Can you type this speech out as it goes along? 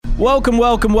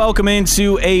Welcome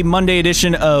into a Monday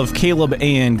edition of Caleb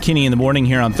and Kenny in the Morning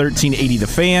here on 1380 The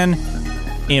Fan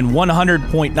and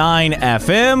 100.9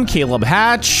 FM. Caleb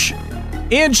Hatch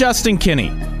and Justin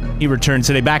Kinney. He returns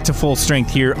today back to full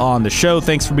strength here on the show.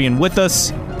 Thanks for being with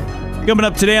us. Coming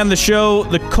up today on the show,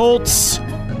 the Colts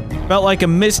felt like a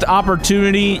missed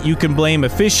opportunity. You can blame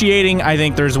officiating. I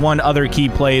think there's one other key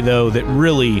play, though, that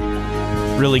really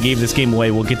gave this game away.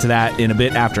 We'll get to that in a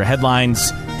bit after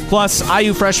headlines. Plus,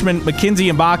 IU freshman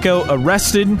Mgbako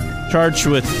arrested, charged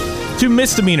with 2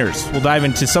 misdemeanors. We'll dive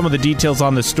into some of the details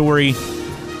on the story.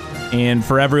 And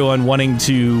for everyone wanting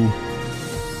to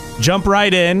jump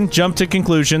to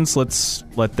conclusions, let's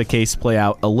let the case play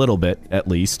out a little bit, at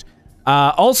least.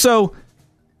 Also,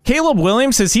 Caleb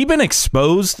Williams, has he been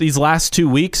exposed these last 2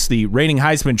 weeks? The reigning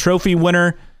Heisman Trophy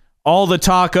winner, all the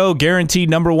talk, guaranteed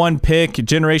number 1 pick,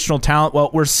 generational talent. Well,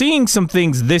 we're seeing some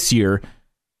things this year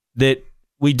that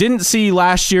we didn't see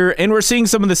last year, and we're seeing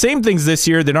some of the same things this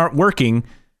year that aren't working,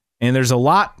 and there's a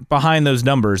lot behind those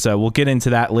numbers. We'll get into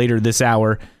that later this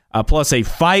hour. Plus a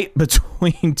fight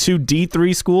between 2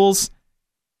 D3 schools.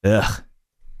 Ugh.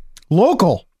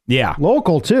 Local. Yeah.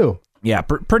 Local, too. Yeah,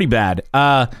 pretty bad.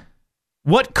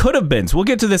 What could have been? So we'll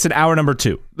get to this in hour number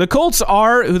 2. The Colts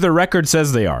are who the record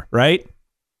says they are, right?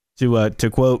 To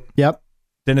quote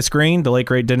Dennis Green, the late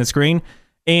great Dennis Green.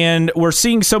 And we're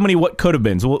seeing so many what could have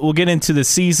been. So we'll get into the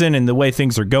season and the way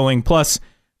things are going. Plus,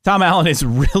 Tom Allen is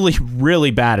really, really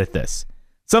bad at this.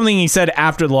 Something he said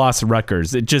after the loss of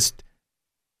Rutgers. It just...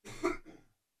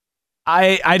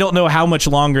 I don't know how much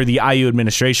longer the IU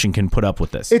administration can put up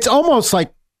with this. It's almost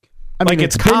like...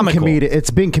 it's comical. It's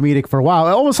been comedic for a while.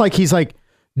 Almost like he's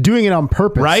doing it on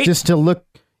purpose. Right? Just to look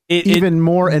even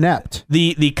more inept.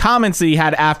 The comments that he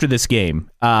had after this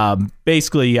game,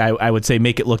 basically, I would say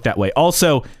make it look that way.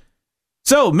 Also,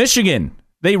 so Michigan,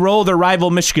 they roll their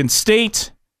rival Michigan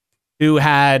State, who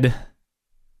had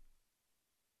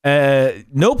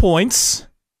no points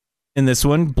in this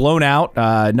one, blown out.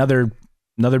 Another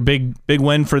big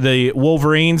win for the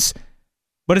Wolverines.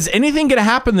 But is anything going to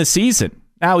happen this season?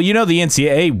 Now, the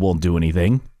NCAA won't do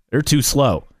anything. They're too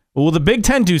slow. Will the Big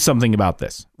Ten do something about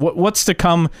this? What's to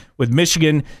come with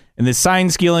Michigan and this sign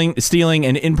stealing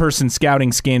and in-person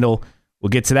scouting scandal? We'll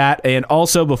get to that. And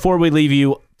also, before we leave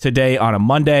you today on a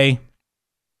Monday,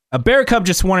 a Bear Cub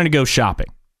just wanted to go shopping.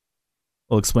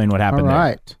 We'll explain what happened there. All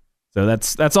right. So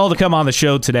that's all to come on the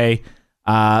show today.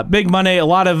 Big Monday, a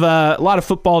lot of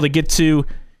football to get to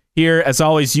here. As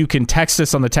always, you can text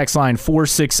us on the text line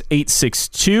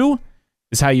 46862.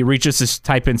 Is how you reach us. Just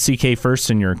type in CK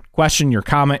first in your question, your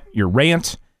comment, your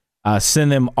rant. Send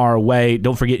them our way.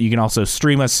 Don't forget, you can also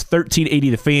stream us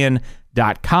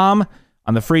 1380thefan.com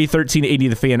on the free 1380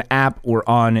 The Fan app or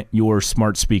on your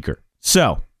smart speaker.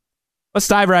 So let's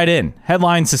dive right in.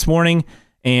 Headlines this morning.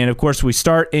 And of course, we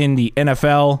start in the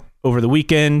NFL over the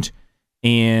weekend.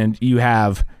 And you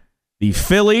have the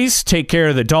Phillies take care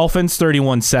of the Dolphins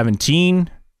 31-17.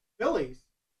 Phillies?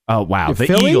 Oh, wow. The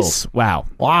Phillies? Eagles. Wow.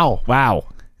 What are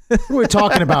we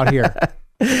talking about here?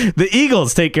 The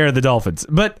Eagles take care of the Dolphins.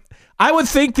 But I would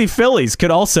think the Phillies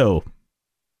could also,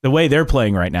 the way they're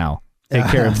playing right now, take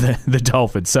care of the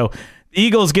Dolphins. So the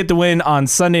Eagles get the win on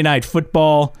Sunday Night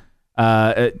Football.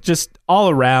 Just all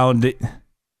around.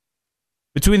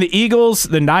 Between the Eagles,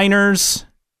 the Niners,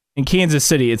 and Kansas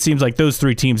City, it seems like those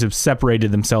 3 teams have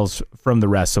separated themselves from the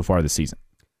rest so far this season.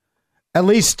 At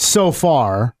least so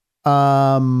far.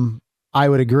 I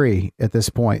would agree at this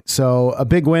point. So a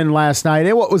big win last night.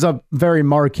 It was a very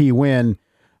marquee win,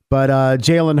 but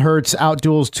Jalen Hurts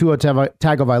outduels Tua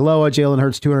Tagovailoa. Jalen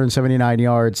Hurts 279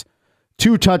 yards,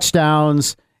 2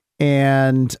 touchdowns,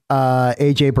 and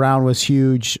A.J. Brown was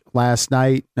huge last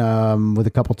night with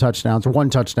a couple touchdowns, or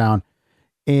 1 touchdown,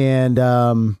 and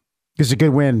it's a good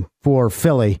win for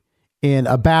Philly in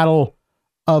a battle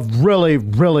of really,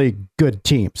 really good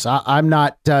teams. I'm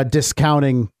not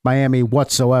discounting Miami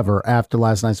whatsoever after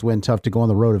last night's win. Tough to go on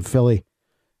the road of Philly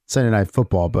Sunday Night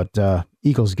Football, but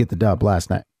Eagles get the dub last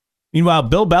night. Meanwhile,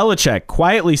 Bill Belichick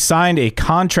quietly signed a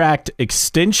contract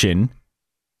extension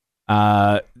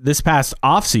this past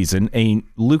offseason, a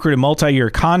lucrative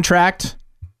multi-year contract,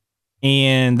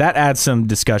 and that adds some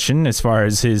discussion as far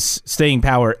as his staying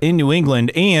power in New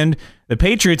England, and the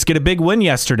Patriots get a big win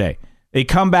yesterday. They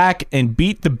come back and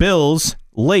beat the Bills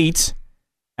late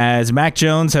as Mac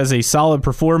Jones has a solid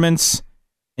performance,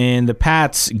 and the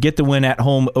Pats get the win at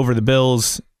home over the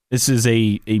Bills. This is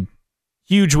a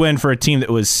huge win for a team that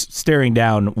was staring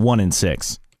down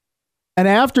 1-6. And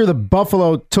after the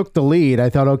Buffalo took the lead, I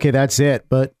thought, okay, that's it.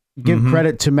 But give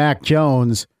credit to Mac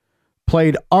Jones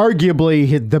played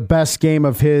arguably the best game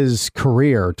of his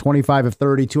career. 25 of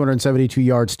 30, 272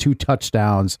 yards, 2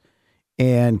 touchdowns.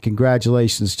 And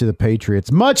congratulations to the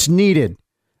Patriots. Much needed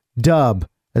dub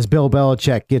as Bill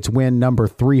Belichick gets win number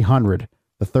 300,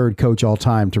 the third coach all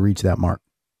time to reach that mark.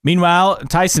 Meanwhile,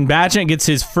 Tyson Bagent gets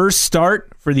his first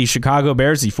start for the Chicago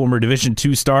Bears, the former Division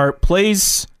II star,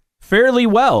 plays fairly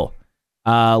well.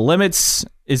 Limits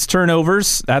his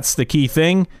turnovers. That's the key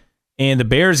thing. And the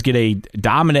Bears get a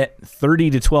dominant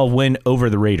 30-12 win over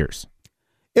the Raiders.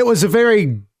 It was a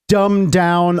very dumbed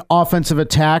down offensive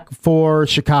attack for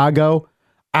Chicago.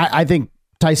 I think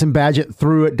Tyson Bagent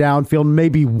threw it downfield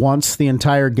maybe once the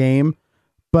entire game,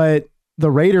 but the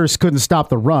Raiders couldn't stop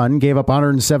the run, gave up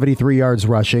 173 yards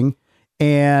rushing,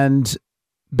 and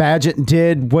Bagent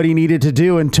did what he needed to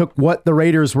do and took what the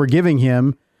Raiders were giving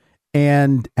him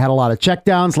and had a lot of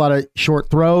checkdowns, a lot of short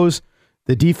throws.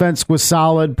 The defense was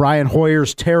solid. Brian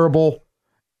Hoyer's terrible,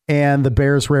 and the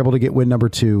Bears were able to get win number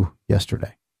 2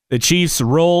 yesterday. The Chiefs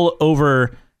roll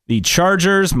over the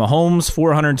Chargers. Mahomes,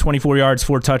 424 yards,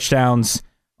 4 touchdowns,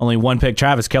 only 1 pick.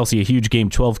 Travis Kelce, a huge game,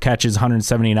 12 catches,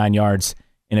 179 yards,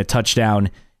 and a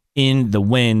touchdown in the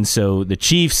win. So the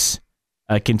Chiefs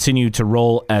continue to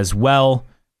roll as well.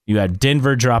 You had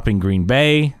Denver dropping Green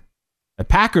Bay. The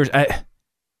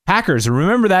Packers,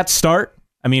 remember that start?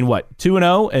 I mean, what,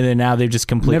 2-0, and then now they've just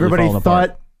completely fallen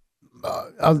apart.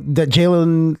 Everybody thought that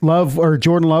Jordan Love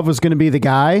was going to be the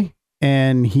guy,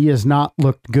 and he has not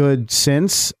looked good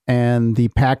since, and the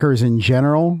Packers in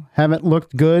general haven't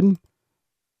looked good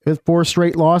with 4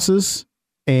 straight losses,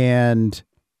 and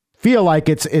feel like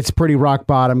it's pretty rock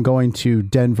bottom going to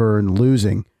Denver and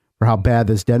losing for how bad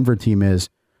this Denver team is.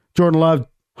 Jordan Love,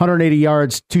 180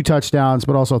 yards, 2 touchdowns,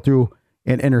 but also threw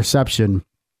an interception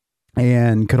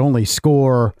and could only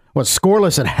score,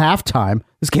 scoreless at halftime.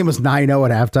 This game was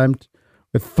 9-0 at halftime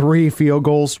with 3 field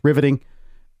goals, riveting.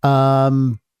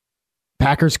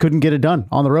 Packers couldn't get it done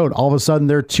on the road. All of a sudden,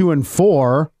 they're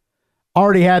 2-4,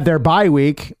 already had their bye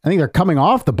week. I think they're coming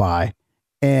off the bye,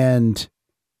 and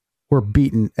were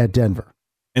beaten at Denver.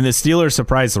 And the Steelers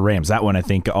surprised the Rams. That one, I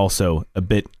think, also a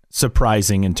bit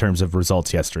surprising in terms of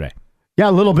results yesterday. Yeah,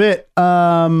 a little bit.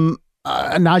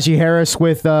 Najee Harris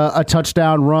with a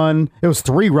touchdown run. It was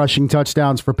 3 rushing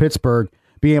touchdowns for Pittsburgh,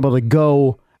 being able to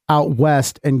go out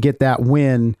west and get that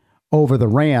win over the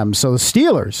Rams. So the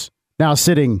Steelers now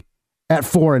sitting at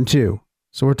 4-2.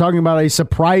 So we're talking about a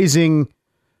surprising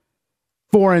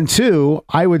 4-2.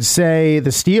 I would say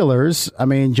the Steelers. I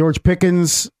mean, George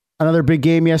Pickens, another big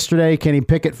game yesterday. Kenny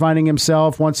Pickett finding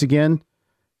himself once again.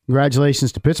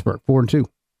 Congratulations to Pittsburgh, 4-2.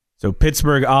 So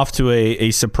Pittsburgh off to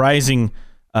a surprising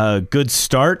good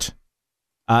start.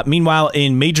 Meanwhile,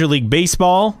 in Major League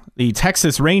Baseball, the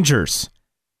Texas Rangers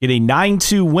get a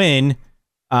 9-2 win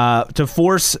to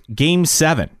force Game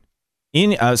 7.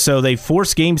 So they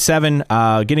forced Game 7,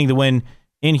 getting the win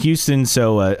in Houston.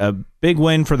 So a big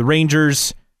win for the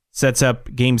Rangers, sets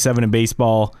up Game 7 in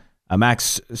baseball.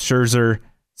 Max Scherzer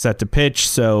set to pitch.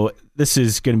 So this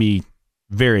is going to be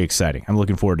very exciting. I'm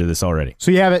looking forward to this already.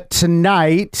 So you have it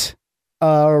tonight.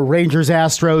 Rangers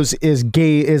Astros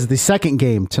is the second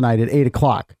game tonight at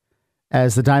 8:00,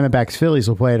 as the Diamondbacks Phillies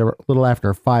will play at a little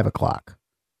after 5:00.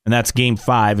 And that's Game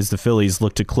 5 as the Phillies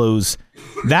look to close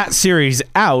that series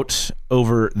out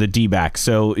over the D-backs.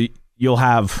 So you'll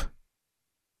have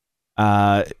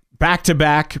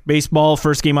back-to-back baseball,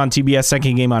 first game on TBS,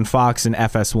 second game on Fox and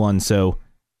FS1. So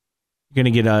you're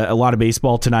going to get a lot of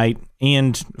baseball tonight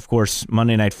and, of course,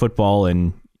 Monday Night Football.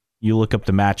 And you look up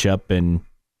the matchup and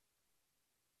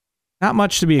not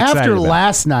much to be excited After about.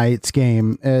 last night's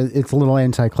game, it's a little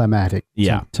anticlimactic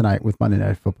tonight with Monday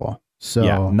Night Football. So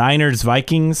yeah, Niners,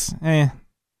 Vikings, I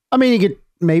mean, you get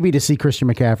maybe to see Christian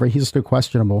McCaffrey. He's still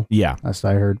questionable. Yeah. Last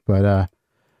I heard. But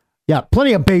yeah,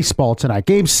 plenty of baseball tonight.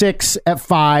 Game 6 at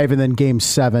 5, and then Game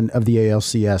 7 of the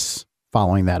ALCS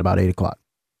following that about 8:00.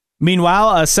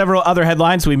 Meanwhile, several other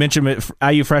headlines. We mentioned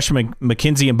IU freshman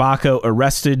Mackenzie Mgbako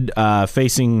arrested,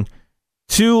 facing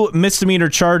 2 misdemeanor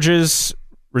charges,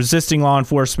 resisting law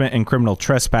enforcement and criminal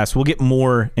trespass. We'll get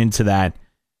more into that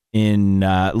in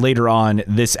later on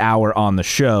this hour on the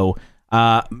show.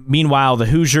 Meanwhile, the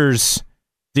Hoosiers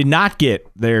did not get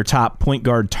their top point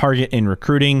guard target in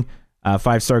recruiting.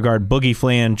 5-star guard Boogie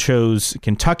Flan chose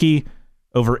Kentucky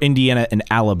over Indiana and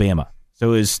Alabama.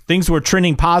 So as things were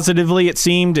trending positively, it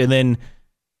seemed, and then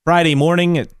Friday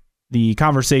morning, the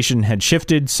conversation had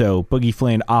shifted. So Boogie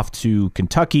Flan off to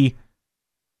Kentucky.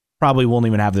 Probably won't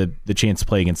even have the chance to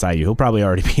play against IU. He'll probably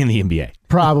already be in the NBA.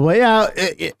 Probably, yeah.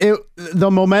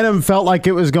 The momentum felt like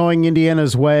it was going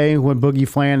Indiana's way when Boogie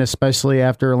Flan, especially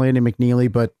after Landon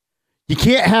McNeely. But you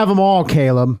can't have them all,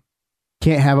 Caleb.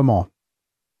 Can't have them all.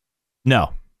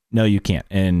 No, you can't.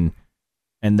 And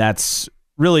that's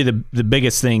really the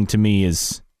biggest thing to me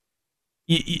is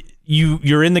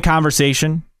you're in the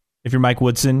conversation if you're Mike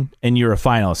Woodson and you're a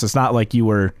finalist. It's not like you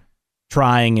were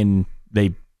trying and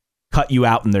they cut you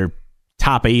out in their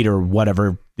top 8 or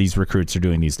whatever these recruits are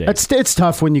doing these days. It's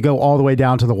tough when you go all the way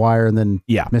down to the wire and then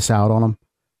miss out on them.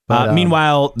 But,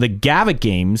 meanwhile, the Gavitt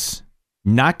games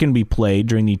not going to be played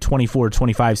during the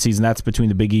 24-25 season. That's between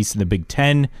the Big East and the Big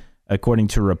Ten, according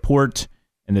to a report.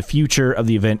 And the future of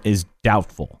the event is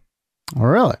doubtful. Oh,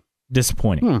 really?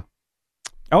 Disappointing.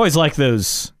 I always like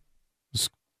those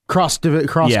cross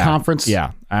conference.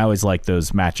 Yeah, I always like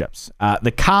those matchups.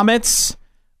 The Comets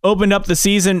opened up the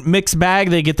season mixed bag.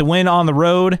 They get the win on the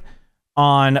road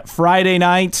on Friday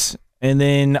night, and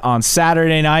then on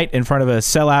Saturday night in front of a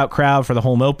sellout crowd for the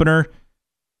home opener.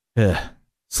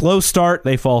 Slow start.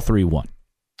 They fall 3-1.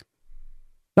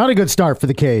 Not a good start for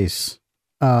the K's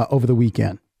over the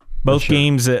weekend. Both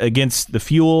games against the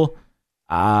Fuel.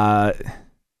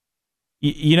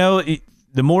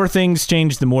 The more things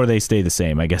change, the more they stay the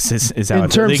same, I guess, is how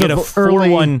it is. They get a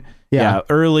 4-1,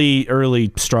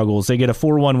 early struggles. They get a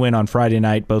 4-1 win on Friday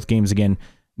night, both games again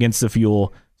against the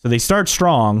Fuel. So they start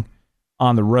strong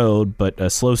on the road, but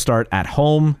a slow start at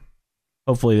home.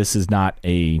 Hopefully this is not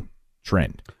a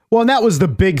trend. Well, and that was the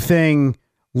big thing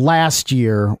last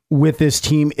year with this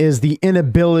team is the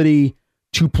inability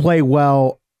to play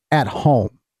well at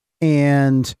home.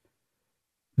 And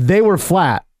they were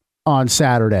flat on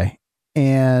Saturday.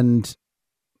 And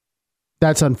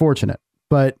that's unfortunate.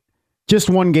 But just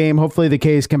one game. Hopefully the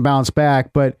K's can bounce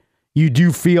back. But you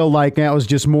do feel like that was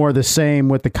just more the same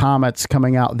with the Comets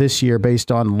coming out this year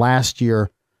based on last year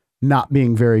not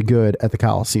being very good at the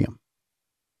Coliseum.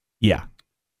 Yeah.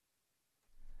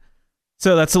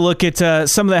 So that's a look at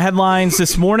some of the headlines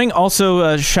this morning.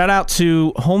 Also, shout out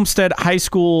to Homestead High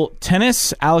School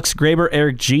tennis. Alex Graber,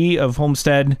 Eric G. of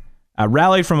Homestead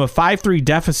rallied from a 5-3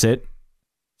 deficit,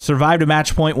 survived a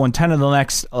match point, won 10 of the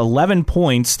next 11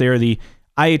 points. They are the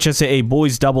IHSAA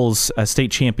boys doubles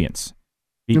state champions.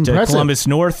 Beat Columbus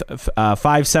North 5-7,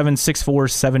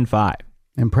 6-4, 7-5.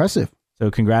 Impressive.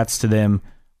 So congrats to them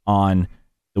on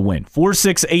the win.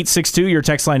 46862, your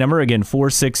text line number. Again,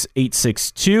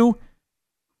 46862.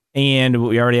 And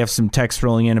we already have some text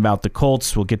rolling in about the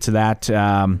Colts. We'll get to that.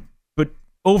 But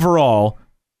overall,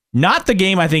 not the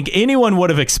game I think anyone would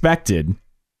have expected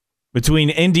between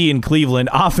Indy and Cleveland.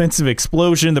 Offensive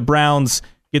explosion. The Browns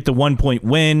get the 1-point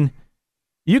win.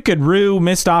 You could rue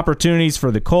missed opportunities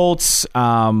for the Colts.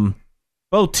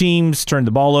 Both teams turned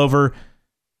the ball over.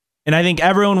 And I think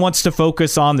everyone wants to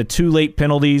focus on the 2 late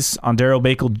penalties on Darrell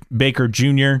Baker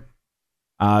Jr.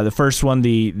 The first one,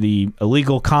 the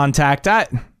illegal contact.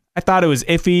 I thought it was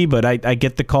iffy, but I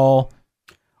get the call.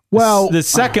 Well, the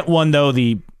second one, though,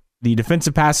 the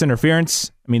defensive pass interference,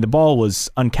 I mean, the ball was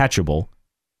uncatchable.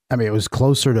 I mean, it was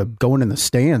closer to going in the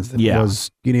stands than it was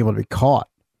being able to be caught.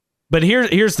 But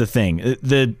here's the thing.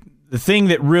 The thing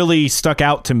that really stuck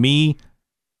out to me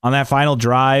on that final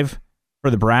drive for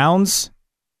the Browns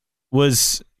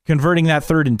was converting that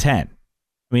 3rd and 10.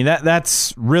 I mean,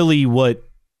 that's really what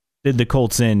did the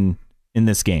Colts in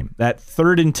this game. That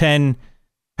 3rd and 10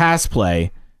 pass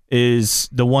play is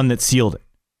the one that sealed it,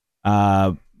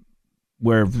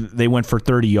 where they went for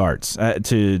 30 yards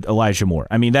to Elijah Moore.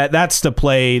 I mean, that's the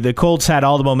play. The Colts had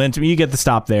all the momentum. You get the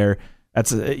stop there.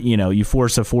 That's you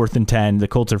force a 4th and 10. The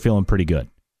Colts are feeling pretty good.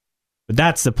 But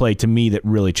that's the play to me that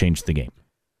really changed the game.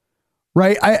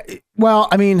 Right. I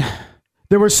mean,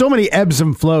 there were so many ebbs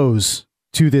and flows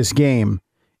to this game,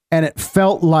 and it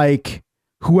felt like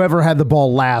whoever had the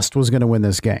ball last was going to win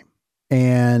this game.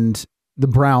 And the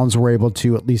Browns were able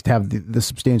to at least have the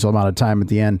substantial amount of time at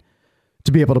the end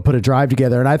to be able to put a drive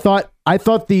together. And I thought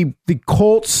the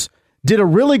Colts did a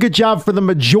really good job for the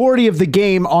majority of the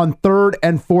game on 3rd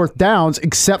and 4th downs,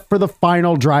 except for the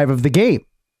final drive of the game.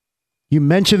 You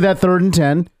mentioned that 3rd and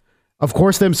 10. Of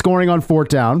course, them scoring on 4th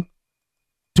down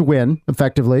to win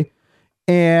effectively.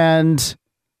 And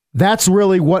that's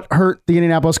really what hurt the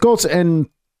Indianapolis Colts. And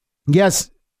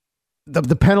yes,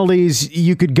 the penalties,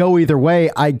 you could go either way.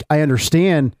 I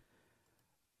understand,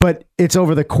 but it's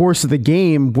over the course of the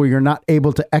game where you're not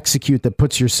able to execute that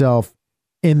puts yourself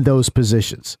in those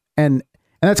positions. And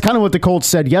that's kind of what the Colts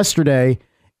said yesterday,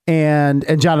 and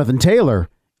Jonathan Taylor,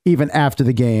 even after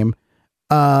the game,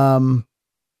 and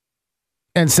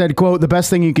said, quote, the best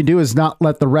thing you can do is not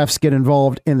let the refs get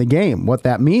involved in the game. What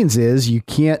that means is you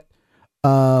can't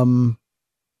be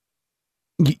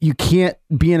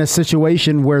in a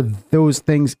situation where those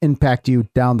things impact you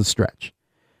down the stretch.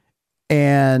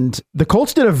 And the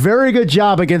Colts did a very good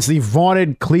job against the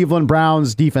vaunted Cleveland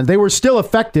Browns defense. They were still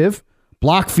effective,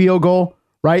 block field goal,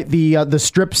 right? The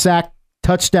strip sack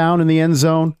touchdown in the end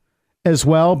zone as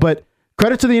well. But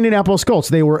credit to the Indianapolis Colts.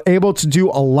 They were able to do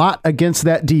a lot against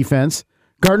that defense.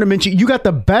 Gardner Minshew, you got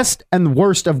the best and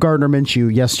worst of Gardner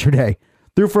Minshew yesterday.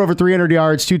 Threw for over 300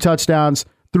 yards, 2 touchdowns,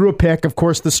 threw a pick. Of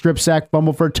course, the strip sack,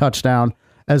 fumble for a touchdown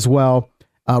as well.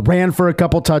 Ran for a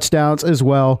couple touchdowns as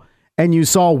well. And you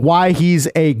saw why he's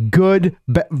a good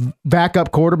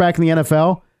backup quarterback in the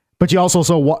NFL, but you also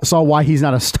saw why he's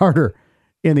not a starter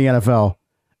in the NFL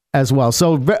as well.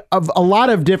 So a lot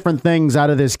of different things out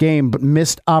of this game, but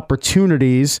missed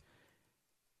opportunities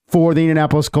for the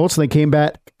Indianapolis Colts. They came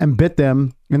back and bit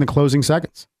them in the closing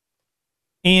seconds.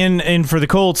 And for the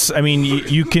Colts, I mean,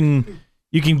 you can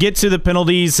get to the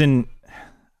penalties, and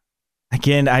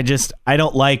again, I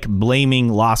don't like blaming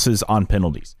losses on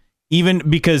penalties, even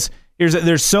because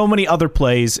there's so many other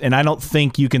plays, and I don't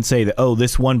think you can say that, oh,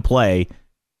 this one play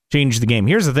changed the game.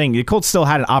 Here's the thing: the Colts still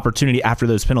had an opportunity after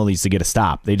those penalties to get a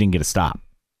stop. They didn't get a stop.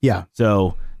 Yeah.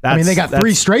 So they got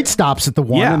 3 straight stops at the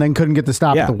one, and then couldn't get the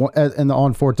stop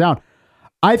on fourth down.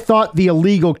 I thought the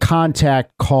illegal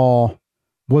contact call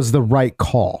was the right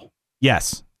call.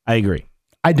 Yes, I agree.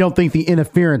 I don't think the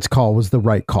interference call was the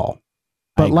right call.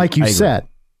 But like you said,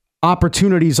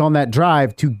 opportunities on that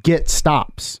drive to get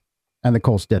stops, and the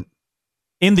Colts didn't.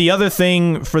 And the other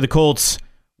thing for the Colts,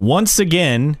 once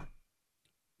again,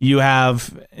 you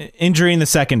have injury in the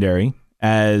secondary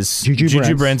as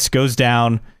Juju Brents goes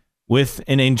down with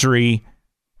an injury,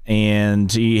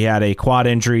 and he had a quad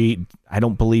injury. I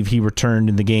don't believe he returned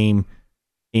in the game.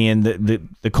 And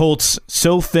the Colts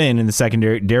so thin in the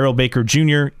secondary. Darrell Baker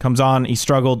Jr. comes on. He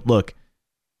struggled. Look,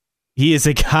 he is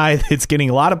a guy that's getting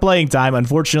a lot of playing time.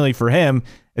 Unfortunately for him,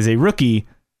 as a rookie,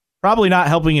 probably not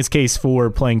helping his case for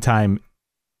playing time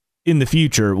in the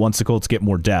future once the Colts get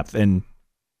more depth. And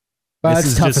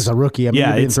it's tough as a rookie. I mean,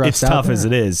 it's tough as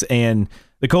it is. And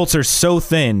the Colts are so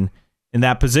thin in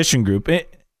that position group.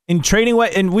 In trading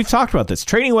away, and we've talked about this,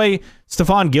 trading away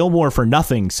Stephon Gilmore for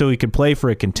nothing so he could play for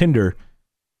a contender.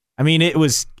 I mean,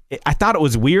 I thought it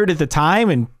was weird at the time,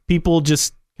 and people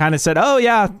just kind of said, oh,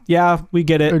 yeah, we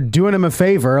get it. They're doing him a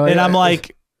favor. And I'm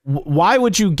like, why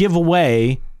would you give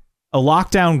away a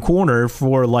lockdown corner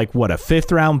for like, what, a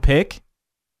 5th-round pick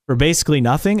for basically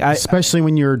nothing? Especially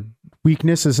when your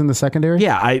weakness is in the secondary?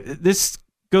 Yeah, this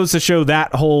goes to show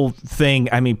that whole thing.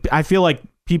 I mean, I feel like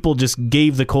people just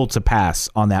gave the Colts a pass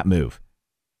on that move,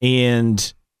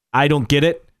 and I don't get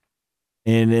it.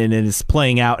 And it's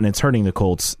playing out, and it's hurting the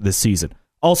Colts this season.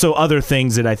 Also, other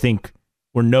things that I think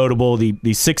were notable, the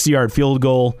 60-yard field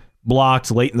goal blocked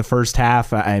late in the first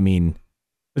half. I mean,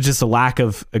 it's just a lack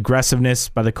of aggressiveness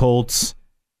by the Colts.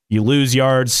 You lose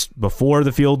yards before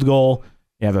the field goal.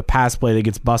 You have a pass play that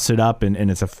gets busted up, and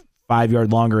it's a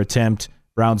 5-yard longer attempt.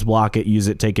 Browns block it, use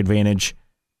it, take advantage.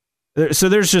 So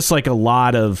there's just like a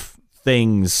lot of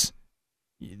things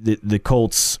the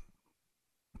Colts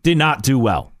did not do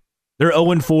well. They're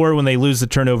 0-4 when they lose the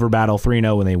turnover battle,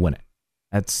 3-0 when they win it.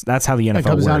 That's how the NFL works. It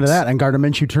comes down to that, and Gardner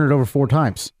Minshew turned it over 4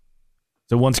 times.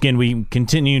 So once again, we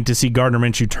continue to see Gardner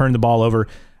Minshew turn the ball over.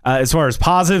 As far as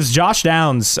positives, Josh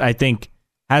Downs, I think,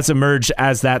 has emerged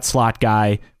as that slot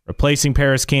guy, replacing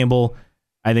Paris Campbell.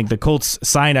 I think the Colts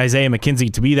signed Isaiah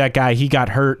McKenzie to be that guy. He got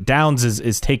hurt. Downs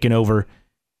is taken over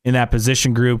in that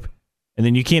position group. And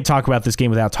then you can't talk about this game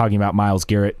without talking about Myles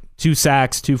Garrett. 2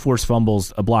 sacks, 2 forced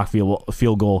fumbles, a blocked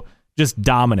field goal. Just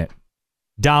dominant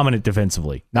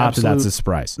defensively. Not that that's a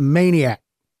surprise. Maniac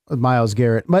with Myles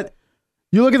Garrett. But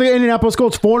you look at the Indianapolis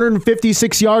Colts,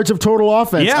 456 yards of total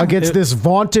offense against this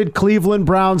vaunted Cleveland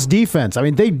Browns defense. I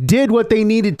mean, they did what they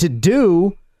needed to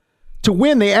do to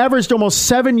win. They averaged almost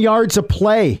 7 yards a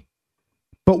play.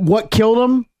 But what killed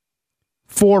them?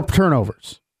 4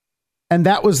 turnovers. And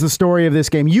that was the story of this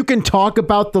game. You can talk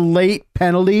about the late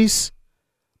penalties,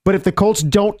 but if the Colts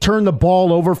don't turn the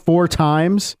ball over 4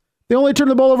 times, they only turn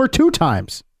the ball over 2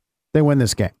 times, they win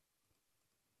this game.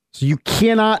 So you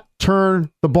cannot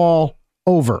turn the ball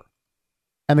over.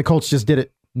 And the Colts just did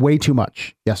it way too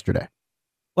much yesterday.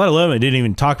 Let alone, I didn't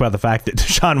even talk about the fact that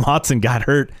Deshaun Watson got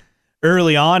hurt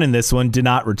early on in this one, did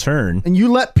not return. And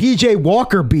you let P.J.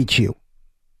 Walker beat you.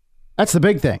 That's the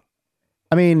big thing.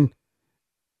 I mean,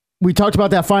 we talked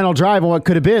about that final drive and what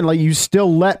could have been. Like, you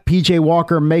still let P.J.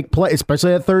 Walker make play,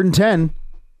 especially at 3rd and 10,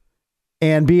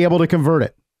 and be able to convert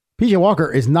it. P.J.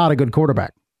 Walker is not a good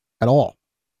quarterback at all.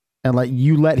 And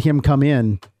you let him come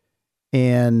in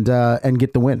and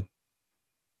get the win.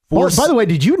 By the way,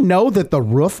 did you know that the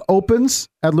roof opens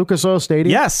at Lucas Oil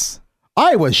Stadium? Yes.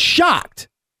 I was shocked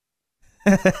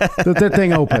that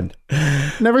thing opened.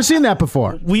 Never seen that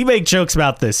before. We make jokes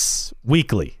about this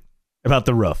weekly. about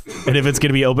the roof and if it's going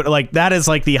to be open. Like, that is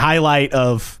like the highlight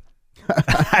of,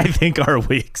 I think, our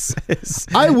weeks.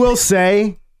 I will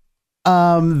say,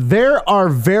 there are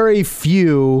very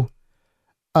few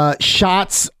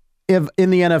shots in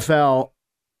the NFL,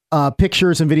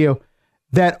 pictures and video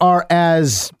that are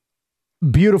as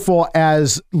beautiful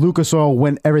as Lucas Oil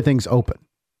when everything's open.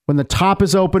 When the top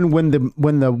is open, when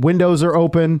the windows are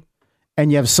open, and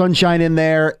you have sunshine in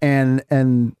there, and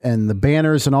the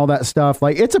banners and all that stuff.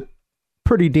 Like, it's a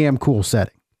pretty damn cool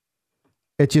setting.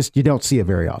 It just, you don't see it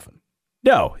very often.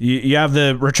 No, you have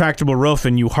the retractable roof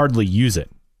and you hardly use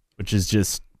it, which is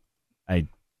just, I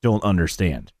don't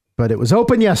understand. But it was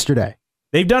open yesterday.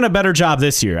 They've done a better job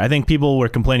this year. I think people were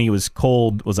complaining it was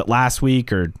cold. Was it last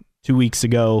week or 2 weeks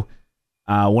ago?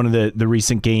 One of the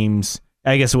recent games,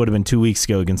 I guess it would have been 2 weeks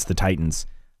ago against the Titans.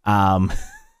 The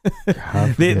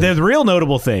real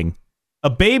notable thing, a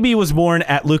baby was born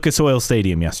at Lucas Oil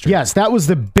Stadium yesterday. Yes, that was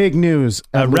the big news.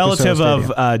 A relative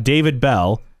of David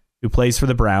Bell, who plays for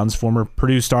the Browns, former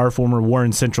Purdue star, former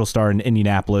Warren Central star in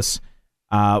Indianapolis.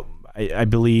 I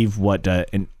believe like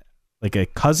a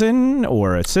cousin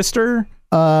or a sister?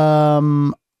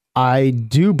 I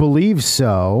do believe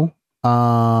so.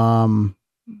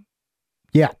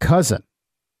 Yeah, cousin.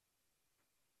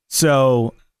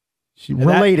 So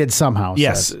related somehow.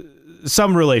 Yes, said.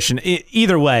 Some relation.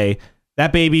 Either way,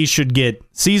 that baby should get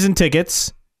season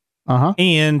tickets.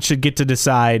 And should get to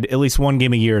decide at least one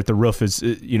game a year if the roof is,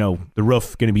 the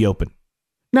roof going to be open.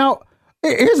 Now,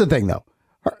 here's the thing, though.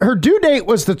 Her due date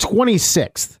was the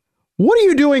 26th. What are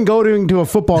you doing going to a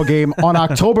football game on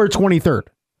October 23rd?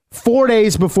 4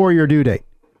 days before your due date.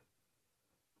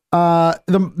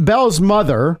 The Bell's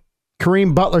mother,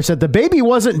 Kareem Butler, said the baby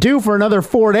wasn't due for another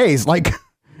 4 days. Like,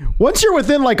 once you're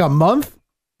within like a month,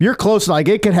 you're close. Like,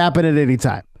 it could happen at any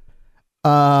time.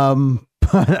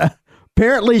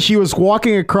 Apparently, she was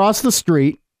walking across the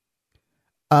street,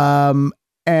 and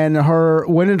her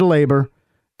went into labor,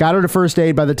 got her to first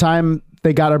aid. By the time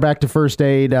they got her back to first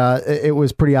aid, it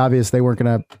was pretty obvious they weren't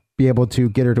going to be able to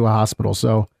get her to a hospital.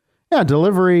 So, yeah,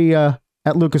 delivery at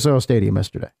Lucas Oil Stadium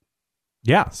yesterday.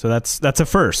 Yeah, so that's a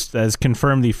first. That has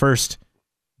confirmed the first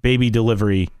baby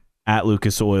delivery at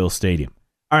Lucas Oil Stadium.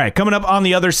 All right, coming up on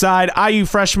the other side, IU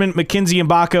freshman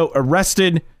Mgbako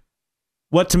arrested.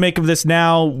 What to make of this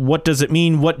now? What does it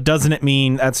mean? What doesn't it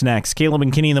mean? That's next. Caleb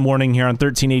and Kenny in the morning here on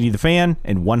 1380 The Fan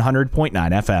and 100.9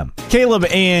 FM. Caleb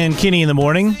and Kenny in the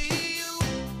morning.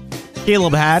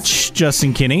 Caleb Hatch,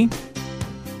 Justin Kinney.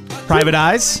 Private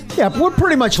Eyes. Yeah, we're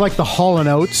pretty much like the Hall &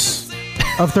 Oates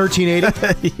of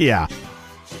 1380. Yeah.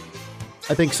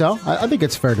 I think so. I think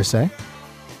it's fair to say.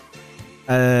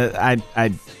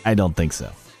 I don't think so.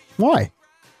 Why?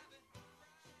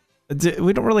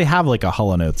 We don't really have like a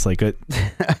Hall & Oates. Like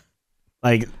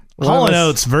Hall &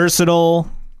 Oates, versatile,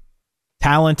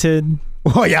 talented.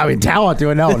 Well, yeah, I mean,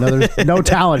 talented. No, there's no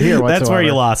talent here whatsoever. That's where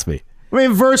you lost me. I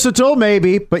mean, versatile,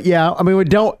 maybe, but yeah, I mean,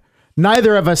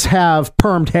 neither of us have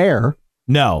permed hair.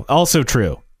 No, also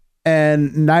true.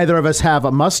 And neither of us have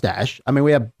a mustache. I mean,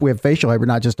 we have facial hair, but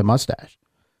not just a mustache.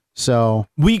 So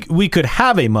we could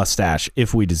have a mustache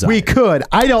if we desired. We could.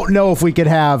 I don't know if we could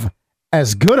have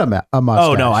as good a mustache.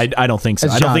 Oh, no, I don't think so.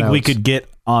 I don't think we could get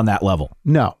on that level.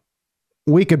 No.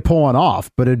 We could pull one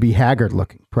off, but it'd be haggard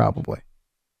looking, probably.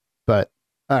 But,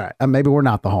 all right, maybe we're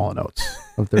not the Hall & Oates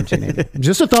of 1380.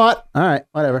 Just a thought. All right,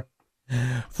 whatever.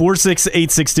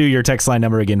 46862, your text line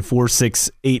number again,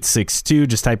 46862.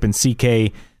 Just type in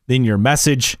CK, then your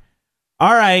message.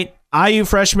 All right, IU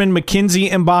freshman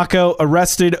Mgbako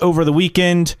arrested over the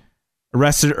weekend,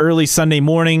 arrested early Sunday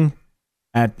morning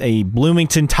at a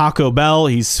Bloomington Taco Bell.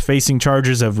 He's facing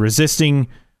charges of resisting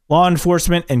law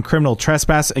enforcement and criminal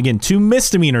trespass. Again, 2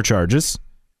 misdemeanor charges.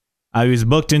 He was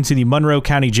booked into the Monroe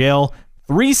County Jail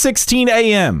 3:16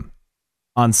 a.m.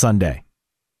 on Sunday.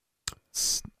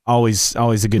 It's always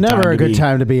a good time. Never a good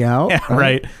time to be out. Yeah,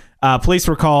 right. Police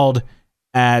were called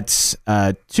at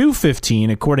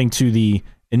 2:15, according to the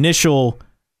initial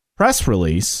press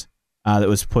release that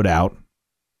was put out.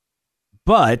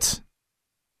 But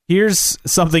here's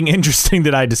something interesting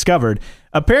that I discovered.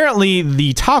 Apparently,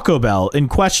 the Taco Bell in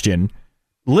question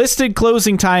listed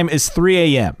closing time is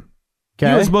 3 a.m. Okay.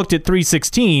 He was booked at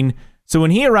 3:16, so when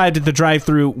he arrived at the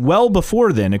drive-thru well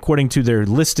before then, according to their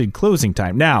listed closing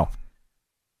time. Now,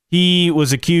 he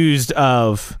was accused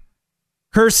of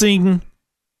cursing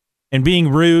and being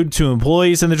rude to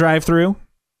employees in the drive-thru.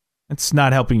 It's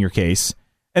not helping your case.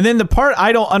 And then the part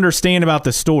I don't understand about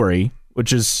the story,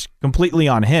 which is completely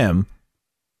on him,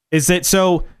 is that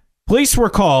so police were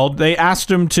called. They asked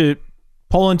him to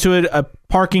pull into a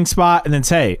parking spot and then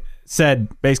said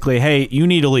basically, hey, you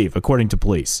need to leave, according to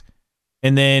police.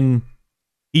 And then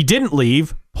He didn't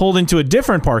leave, pulled into a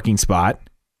different parking spot.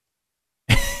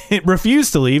 It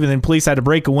refused to leave, and then police had to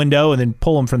break a window and then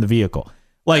pull him from the vehicle.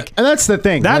 Like, and that's the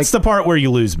thing. That's the part where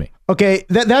you lose me. Okay,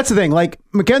 that's the thing. Like,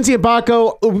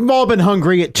 Mgbako, we've all been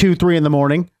hungry at 2, 3 in the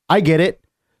morning. I get it.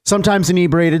 Sometimes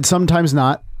inebriated, sometimes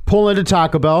not. Pull into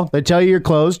Taco Bell. They tell you you're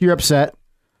closed. You're upset.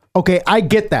 Okay, I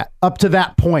get that up to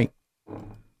that point.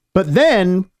 But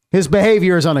then his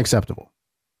behavior is unacceptable.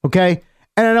 Okay?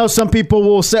 And I know some people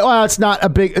will say, oh, it's not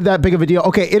that big of a deal.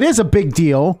 Okay, it is a big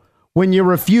deal when you're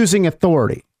refusing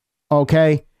authority.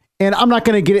 Okay? And I'm not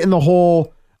going to get in the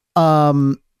whole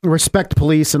respect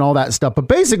police and all that stuff. But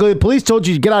basically, the police told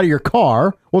you to get out of your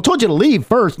car. Well, told you to leave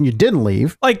first, and you didn't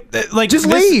leave. Like just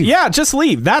leave. Yeah, just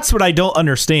leave. That's what I don't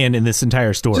understand in this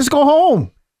entire story. Just go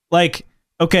home. Like,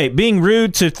 okay, being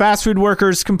rude to fast food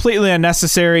workers, completely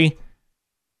unnecessary,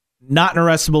 not an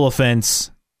arrestable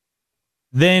offense.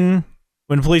 Then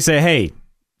when police say, hey,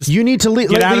 you need to leave,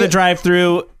 get out of the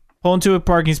drive-thru, pull into a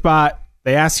parking spot,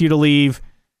 they ask you to leave,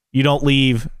 you don't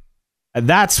leave.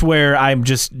 That's where I'm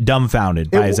just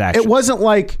dumbfounded by his action. It wasn't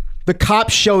like the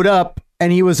cops showed up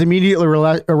and he was immediately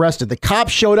arrested. The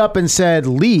cops showed up and said,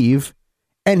 leave,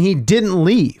 and he didn't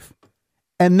leave.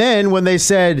 And then when they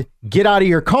said, get out of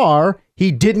your car,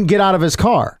 he didn't get out of his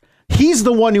car. He's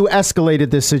the one who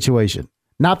escalated this situation,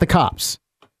 not the cops.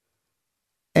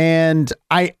 And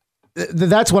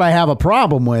that's what I have a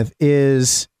problem with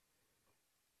is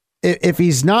if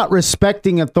he's not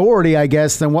respecting authority, I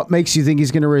guess, then what makes you think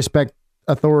he's going to respect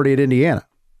authority at Indiana?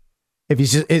 If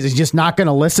is he just not going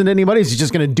to listen to anybody? Is he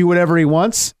just going to do whatever he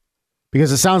wants?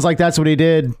 Because it sounds like that's what he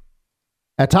did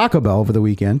at Taco Bell over the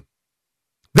weekend.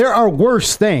 There are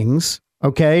worse things,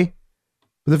 okay?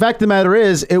 But the fact of the matter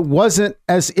is, it wasn't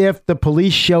as if the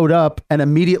police showed up and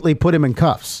immediately put him in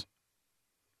cuffs.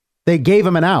 They gave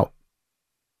him an out.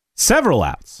 Several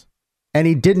outs. And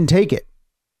he didn't take it.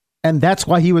 And that's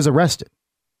why he was arrested.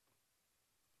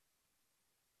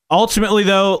 Ultimately,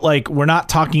 though, like, we're not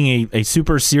talking a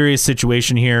super serious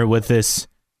situation here with this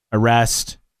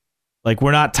arrest. Like,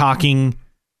 we're not talking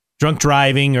drunk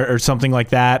driving or something like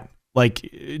that. Like,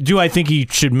 do I think he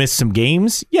should miss some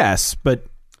games? Yes, but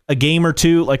a game or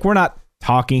two, like, we're not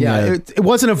talking. Yeah, it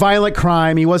wasn't a violent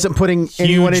crime. He wasn't putting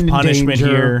anyone in punishment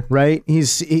danger, here, right?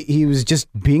 He was just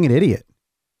being an idiot,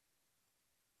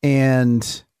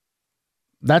 and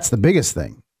that's the biggest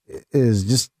thing.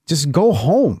 Is just go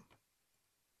home.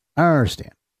 I don't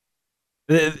understand.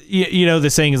 You know, the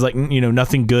saying is like, you know,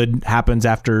 nothing good happens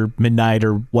after midnight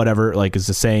or whatever, like is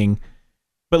the saying.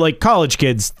 But like college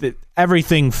kids,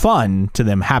 everything fun to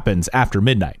them happens after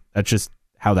midnight. That's just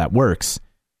how that works.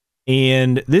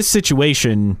 And this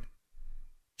situation,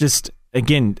 just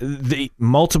again, the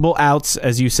multiple outs,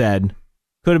 as you said,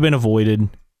 could have been avoided.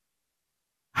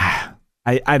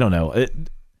 I don't know.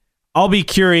 I'll be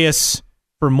curious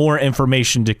for more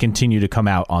information to continue to come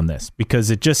out on this because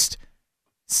it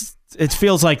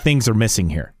feels like things are missing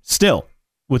here still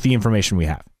with the information we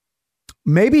have.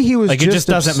 Maybe he was like, it just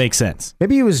doesn't make sense.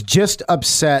 Maybe he was just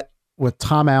upset with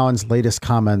Tom Allen's latest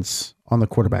comments on the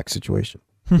quarterback situation.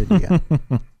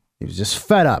 He was just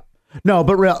fed up. No,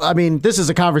 but I mean, this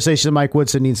is a conversation that Mike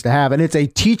Woodson needs to have, and it's a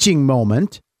teaching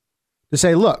moment to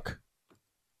say, look,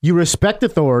 you respect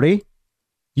authority,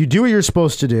 you do what you're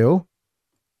supposed to do,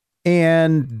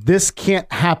 and this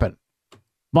can't happen.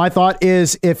 My thought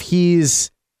is if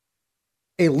he's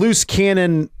a loose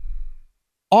cannon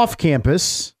off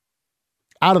campus,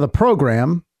 out of the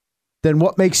program, then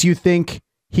what makes you think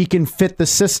he can fit the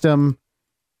system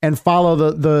and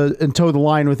follow and toe the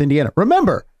line with Indiana?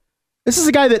 Remember, this is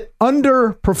a guy that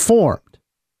underperformed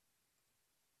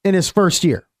in his first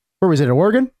year. Where was it,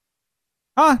 Oregon?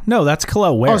 No, that's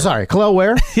Khalil Ware. Oh, sorry, Khalil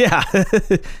Ware? Yeah.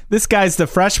 This guy's the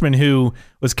freshman who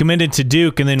was committed to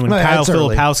Duke, and then when Kyle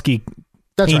Filipowski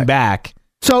came back,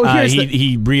 so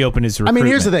he reopened his recruitment. I mean,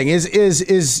 here's the thing,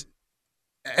 is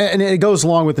and it goes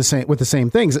along with the same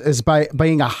things, is by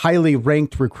being a highly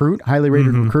ranked recruit, highly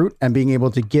rated recruit, and being able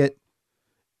to get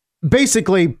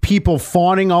basically people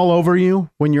fawning all over you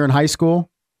when you're in high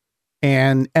school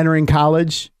and entering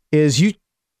college, is you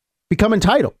become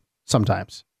entitled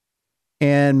sometimes.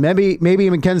 And maybe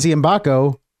Mackenzie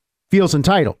Mgbako feels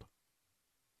entitled.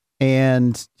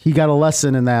 And he got a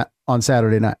lesson in that on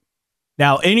Saturday night.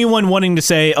 Now, anyone wanting to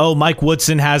say, oh, Mike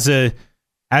Woodson has a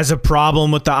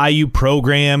problem with the IU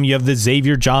program. You have the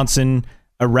Xavier Johnson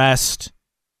arrest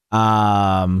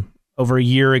over a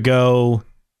year ago.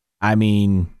 I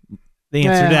mean, the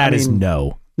answer to that is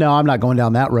no. No, I'm not going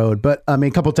down that road. But I mean,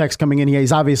 a couple texts coming in. Yeah,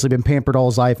 he's obviously been pampered all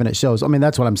his life, and it shows. I mean,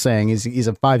 that's what I'm saying. He's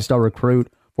a 5-star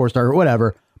recruit, 4-star,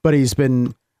 whatever. But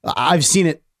I've seen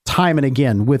it time and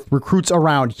again with recruits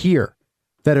around here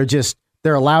that are just,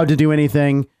 they're allowed to do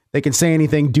anything. They can say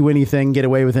anything, do anything, get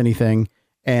away with anything.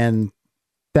 And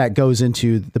that goes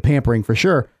into the pampering for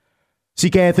sure.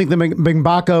 CK, I think the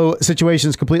Mgbako situation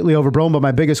is completely overblown, but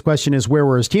my biggest question is, where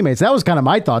were his teammates? That was kind of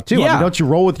my thought too. Yeah. I mean, don't you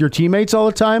roll with your teammates all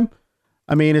the time?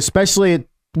 I mean, especially at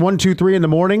 1, 2, 3 in the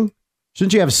morning,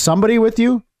 shouldn't you have somebody with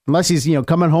you? Unless he's,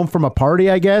 coming home from a party,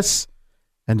 I guess,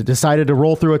 and decided to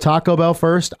roll through a Taco Bell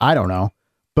first. I don't know.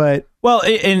 But well,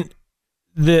 and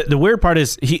the weird part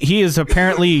is he is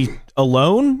apparently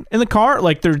alone in the car.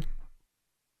 Like,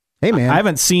 hey man, I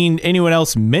haven't seen anyone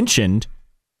else mentioned.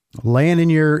 Laying in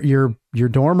your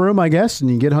dorm room, I guess, and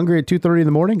you get hungry at 2:30 in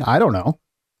the morning. I don't know.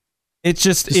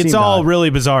 It's all really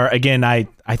bizarre. Again, I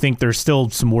think there's still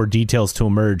some more details to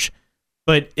emerge.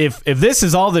 But if this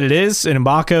is all that it is, and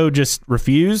Mgbako just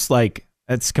refused, like,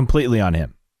 that's completely on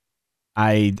him.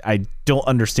 I don't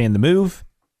understand the move.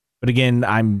 But again,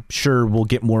 I'm sure we'll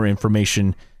get more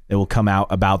information that will come out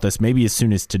about this, maybe as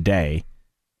soon as today,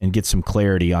 and get some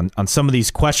clarity on some of these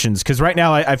questions. Because right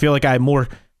now, I feel like I have more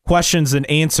questions than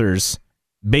answers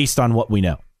based on what we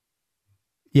know.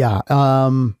 Yeah. I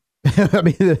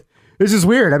mean, this is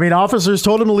weird. I mean, officers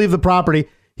told him to leave the property.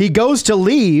 He goes to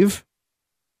leave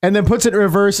and then puts it in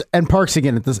reverse and parks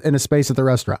again in a space at the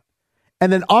restaurant.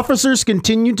 And then officers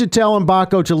continued to tell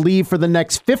Mgbako to leave for the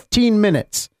next 15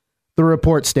 minutes, the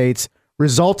report states,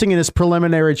 resulting in his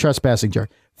preliminary trespassing charge.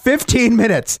 15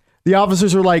 minutes. The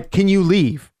officers were like, "Can you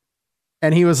leave?"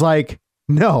 And he was like,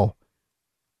 "No."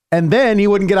 And then he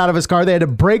wouldn't get out of his car. They had to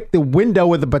break the window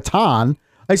with a baton.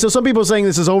 Like, so some people are saying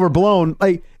this is overblown.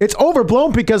 Like, it's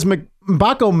overblown because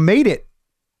Mgbako made it.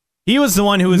 He was the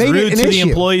one who was rude to the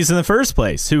employees in the first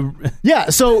place.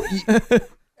 Yeah. So,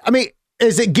 I mean,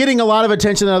 is it getting a lot of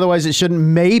attention that otherwise it shouldn't?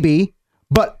 Maybe.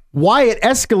 But why it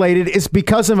escalated is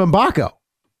because of Mgbako.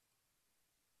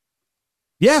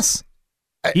 Yes.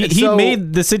 He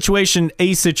made the situation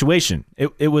a situation.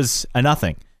 It was a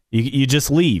nothing. You just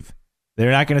leave. They're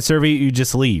not going to serve you. You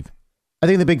just leave. I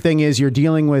think the big thing is you're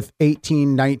dealing with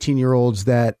 18, 19-year-olds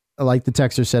that, like the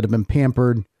texter said, have been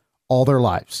pampered all their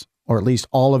lives, or at least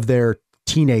all of their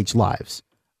teenage lives.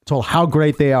 Told how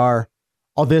great they are,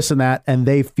 all this and that, and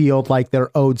they feel like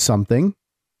they're owed something.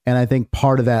 And I think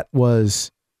part of that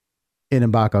was in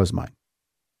Mgbako's mind.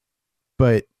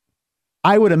 But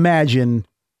I would imagine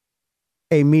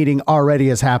a meeting already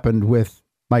has happened with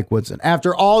Mike Woodson.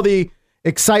 After all the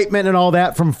excitement and all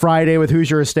that from Friday with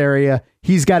Hoosier Hysteria,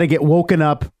 he's got to get woken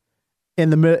up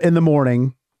in the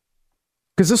morning,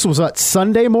 because this was what,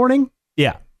 Sunday morning.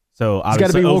 Yeah, so he's got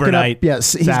to be woken overnight. Up.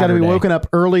 Yes, he's got to be woken up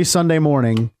early Sunday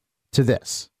morning to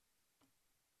this.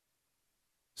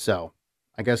 So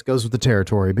I guess goes with the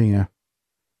territory, being a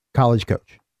college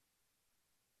coach.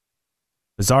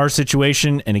 Bizarre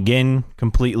situation, and again,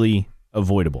 completely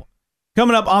avoidable.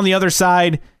 Coming up on the other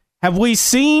side, have we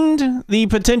seen the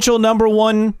potential number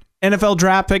one NFL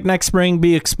draft pick next spring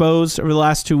be exposed over the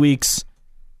last 2 weeks?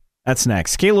 That's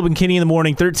next. Caleb and Kenny in the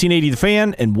morning, 1380 The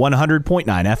Fan and 100.9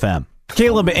 FM.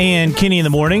 Caleb and Kenny in the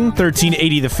morning,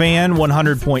 1380 The Fan,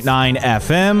 100.9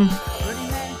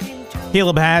 FM.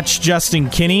 Caleb Hatch, Justin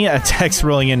Kinney, a text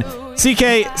rolling in.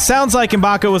 CK, sounds like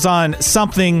Mgbako was on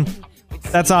something.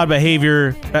 That's odd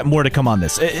behavior. More to come on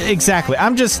this. Exactly.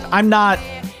 I'm not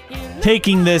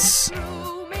taking this.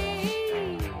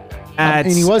 And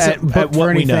he wasn't booked for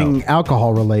anything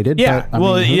alcohol related. Yeah, but,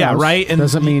 well, yeah, right. And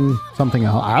doesn't mean something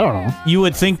else. I don't know. You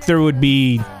would think there would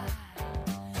be,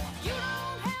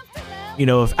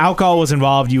 if alcohol was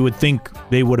involved, you would think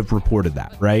they would have reported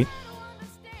that, right?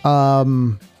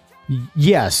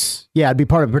 Yes. Yeah, it'd be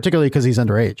part of it, particularly because he's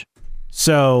underage.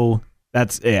 So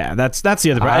that's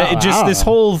the other part. This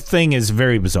whole thing is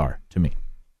very bizarre to me.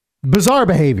 Bizarre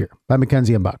behavior by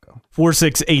Mackenzie Mgbako.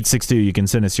 46862. You can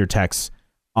send us your texts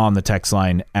on the text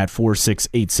line at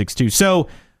 46862. So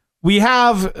we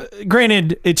have,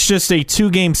 granted, it's just a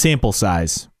 2-game sample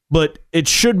size, but it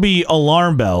should be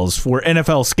alarm bells for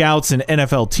NFL scouts and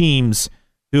NFL teams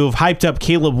who have hyped up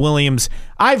Caleb Williams.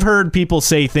 I've heard people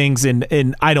say things,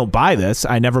 and I don't buy this.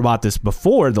 I never bought this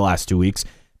before the last 2 weeks.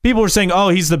 People were saying, oh,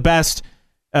 he's the best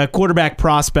quarterback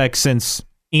prospect since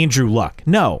Andrew Luck.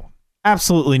 No,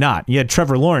 absolutely not. You had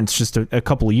Trevor Lawrence just a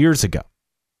couple of years ago.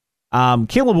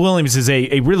 Caleb Williams is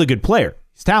a really good player.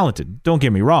 He's talented. Don't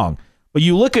get me wrong. But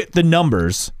you look at the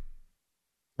numbers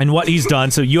and what he's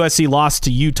done. So USC lost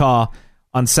to Utah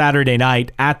on Saturday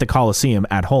night at the Coliseum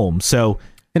at home. So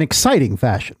an exciting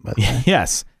fashion, by the way.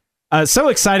 Yes. So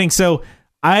exciting. So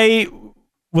I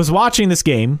was watching this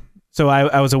game. So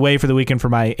I was away for the weekend for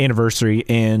my anniversary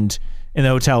and in the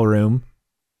hotel room.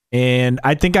 And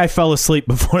I think I fell asleep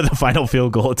before the final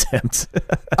field goal attempt.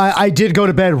 I did go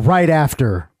to bed right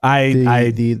after.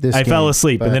 I fell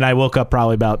asleep, and then I woke up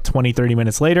probably about 20, 30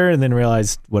 minutes later and then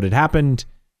realized what had happened,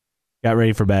 got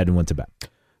ready for bed, and went to bed.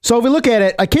 So if we look at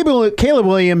it, Caleb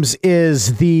Williams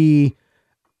is the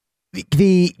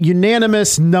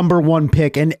unanimous number one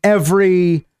pick in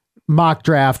every mock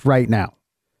draft right now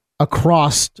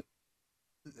across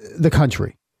the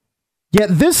country. Yet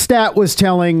this stat was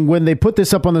telling when they put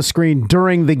this up on the screen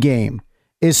during the game,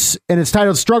 and it's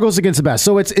titled Struggles Against the Best.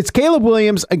 So it's Caleb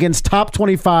Williams against top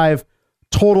 25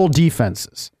 total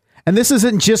defenses. And this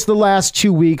isn't just the last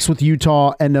 2 weeks with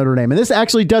Utah and Notre Dame. And this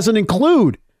actually doesn't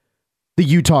include the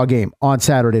Utah game on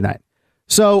Saturday night.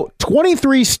 So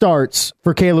 23 starts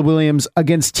for Caleb Williams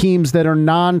against teams that are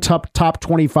non-top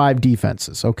 25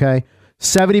 defenses, okay?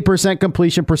 70%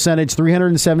 completion percentage,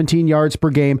 317 yards per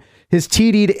game. His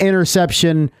TD to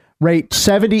interception rate,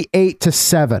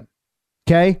 78-7.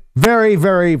 Okay? Very,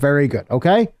 very, very good.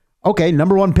 Okay? Okay,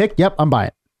 number one pick. Yep, I'm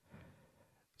buying.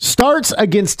 Starts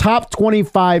against top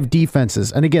 25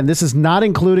 defenses. And again, this is not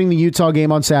including the Utah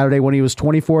game on Saturday when he was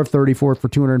 24 of 34 for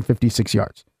 256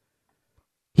 yards.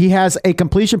 He has a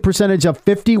completion percentage of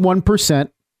 51%,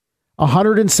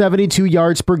 172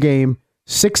 yards per game,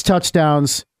 6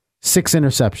 touchdowns, 6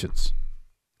 interceptions.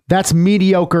 That's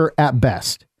mediocre at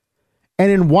best.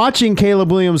 And in watching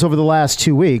Caleb Williams over the last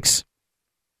 2 weeks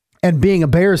and being a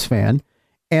Bears fan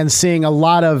and seeing a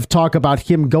lot of talk about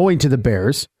him going to the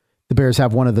Bears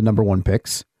have one of the number one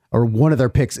picks, or one of their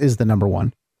picks is the number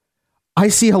one. I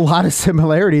see a lot of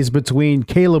similarities between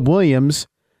Caleb Williams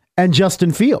and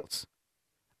Justin Fields.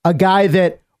 A guy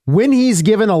that when he's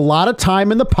given a lot of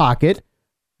time in the pocket,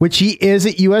 which he is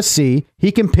at USC,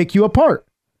 he can pick you apart.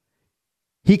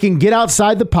 He can get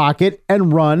outside the pocket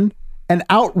and run and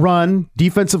outrun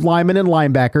defensive linemen and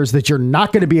linebackers that you're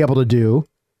not going to be able to do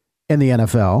in the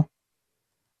NFL.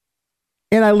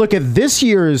 And I look at this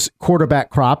year's quarterback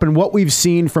crop and what we've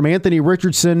seen from Anthony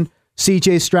Richardson,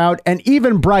 CJ Stroud, and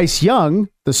even Bryce Young,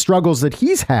 the struggles that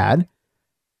he's had.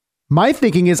 My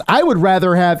thinking is I would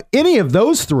rather have any of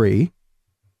those three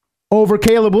over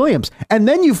Caleb Williams. And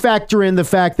then you factor in the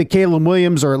fact that Caleb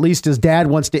Williams, or at least his dad,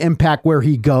 wants to impact where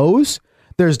he goes.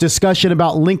 There's discussion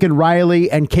about Lincoln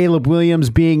Riley and Caleb Williams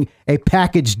being a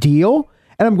package deal.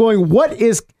 And I'm going, what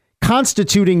is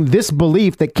constituting this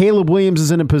belief that Caleb Williams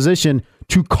is in a position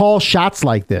to call shots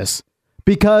like this?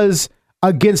 Because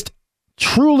against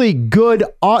truly good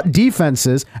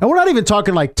defenses, and we're not even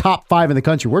talking like top 5 in the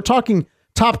country. We're talking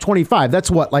top 25.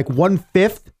 That's what, like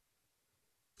 1/5?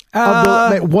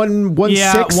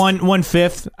 One-sixth?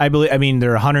 1/5, I believe. I mean,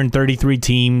 there are 133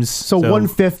 teams. So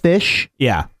 1/5-ish?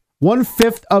 Yeah.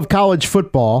 1/5 of college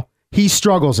football he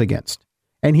struggles against.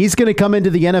 And he's going to come into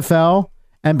the NFL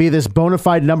and be this bona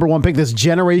fide number one pick, this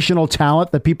generational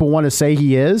talent that people want to say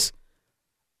he is.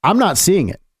 I'm not seeing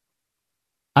it.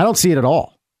 I don't see it at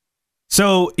all.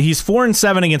 So he's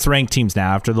 4-7 against ranked teams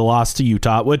now after the loss to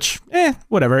Utah, which,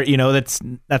 whatever. You know,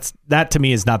 that to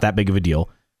me is not that big of a deal.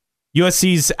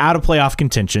 USC's out of playoff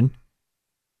contention.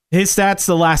 His stats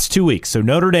the last 2 weeks. So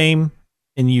Notre Dame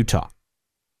and Utah.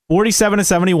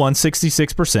 47-71,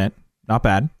 66%. Not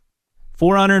bad.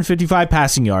 455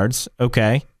 passing yards.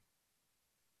 Okay.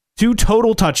 2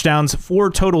 total touchdowns,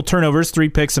 4 total turnovers, 3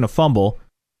 picks, and a fumble.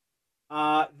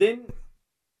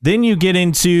 Then you get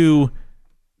into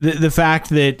the fact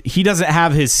that he doesn't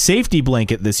have his safety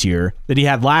blanket this year that he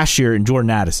had last year in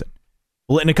Jordan Addison.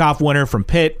 Litnikoff winner from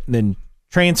Pitt, then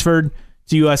transferred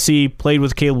to USC, played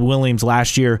with Caleb Williams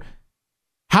last year.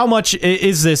 How much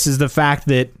is the fact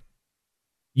that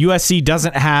USC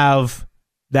doesn't have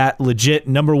that legit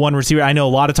number one receiver? I know a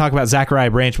lot of talk about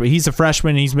Zachariah Branch, but he's a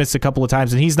freshman and he's missed a couple of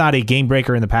times, and he's not a game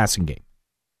breaker in the passing game.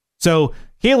 So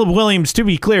Caleb Williams, to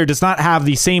be clear, does not have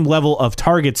the same level of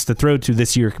targets to throw to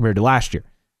this year compared to last year.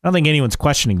 I don't think anyone's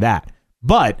questioning that.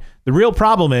 But the real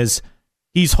problem is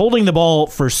he's holding the ball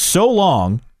for so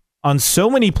long on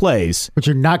so many plays. Which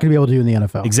you're not going to be able to do in the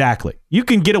NFL. Exactly. You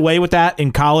can get away with that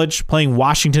in college, playing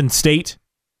Washington State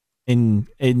in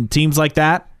teams like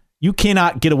that. You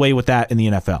cannot get away with that in the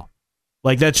NFL.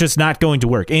 Like, that's just not going to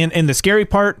work. And the scary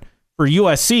part for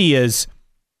USC is,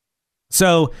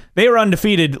 so they were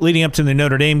undefeated leading up to the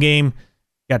Notre Dame game,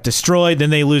 got destroyed.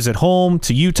 Then they lose at home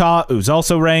to Utah, who's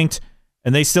also ranked.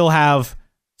 And they still have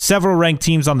several ranked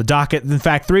teams on the docket. In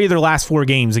fact, 3 of their last 4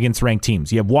 games against ranked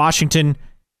teams. You have Washington,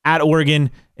 at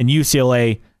Oregon, and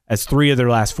UCLA as 3 of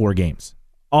their last 4 games.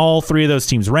 All 3 of those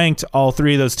teams ranked. All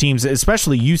 3 of those teams,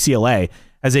 especially UCLA,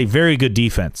 has a very good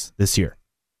defense this year,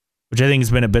 which I think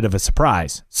has been a bit of a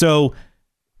surprise. So,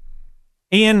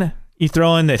 and you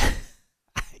throw in that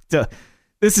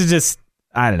this is just,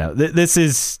 I don't know. This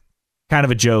is kind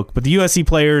of a joke, but the USC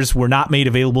players were not made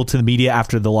available to the media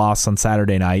after the loss on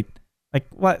Saturday night. Like,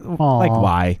 what? Aww. Like,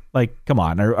 why? Like, come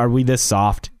on. Are we this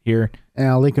soft here?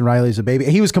 Yeah, Lincoln Riley's a baby.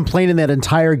 He was complaining that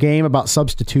entire game about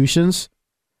substitutions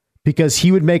because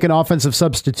he would make an offensive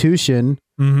substitution,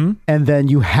 and then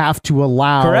you have to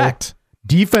allow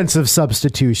defensive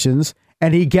substitutions,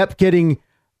 and he kept getting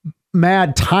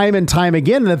mad time and time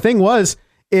again. And the thing was,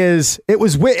 it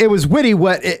was witty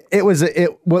what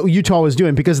Utah was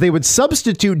doing, because they would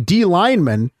substitute D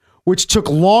linemen, which took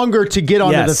longer to get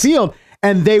onto the field,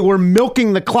 and they were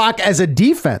milking the clock as a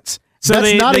defense. So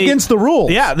that's not against the rules.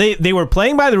 Yeah, they were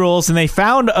playing by the rules, and they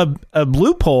found a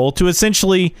loophole to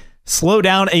essentially slow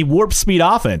down a warp speed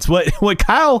offense. What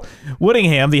Kyle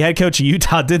Whittingham, the head coach of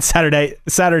Utah, did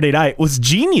Saturday night was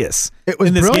genius. It was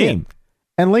in this brilliant. game.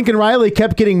 And Lincoln Riley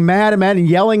kept getting mad and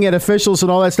yelling at officials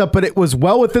and all that stuff, but it was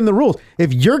well within the rules.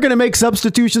 If you're going to make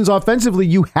substitutions offensively,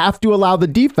 you have to allow the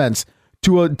defense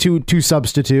to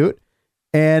substitute.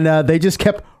 And they just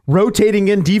kept rotating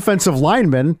in defensive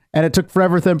linemen, and it took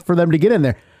forever for them to get in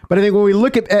there. But I think when we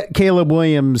look at Caleb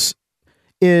Williams,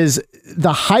 is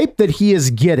the hype that he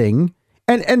is getting,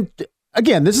 and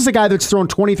again, this is a guy that's thrown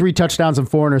 23 touchdowns and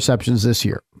 4 interceptions this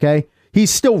year. Okay,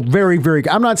 he's still very, very good.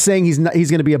 I'm not saying he's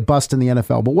going to be a bust in the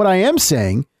NFL, but what I am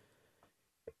saying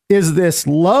is this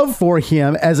love for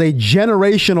him as a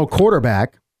generational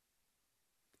quarterback,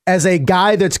 as a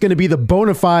guy that's going to be the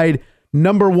bona fide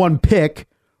number 1 pick,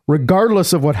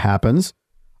 regardless of what happens.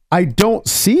 I don't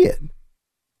see it.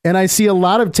 And I see a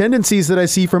lot of tendencies that I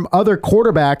see from other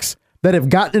quarterbacks that have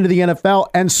gotten into the NFL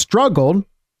and struggled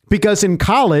because in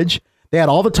college, they had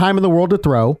all the time in the world to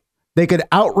throw. They could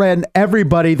outrun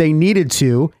everybody they needed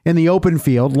to in the open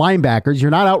field, linebackers.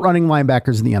 You're not outrunning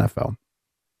linebackers in the NFL.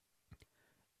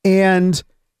 And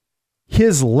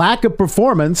his lack of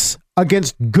performance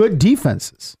against good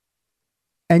defenses.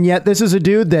 And yet this is a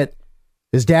dude that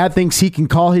his dad thinks he can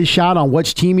call his shot on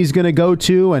which team he's going to go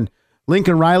to. And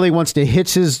Lincoln Riley wants to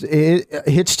hitch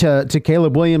to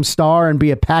Caleb Williams' star and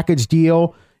be a package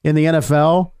deal in the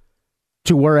NFL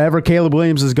to wherever Caleb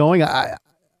Williams is going.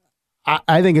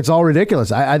 I think it's all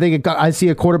ridiculous. I see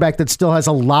a quarterback that still has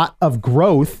a lot of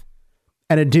growth,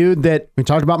 and a dude that we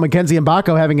talked about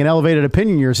Mgbako having an elevated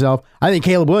opinion of yourself. I think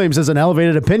Caleb Williams has an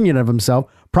elevated opinion of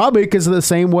himself, probably because of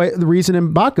the reason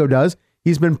Mgbako does.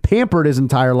 He's been pampered his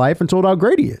entire life and told how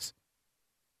great he is.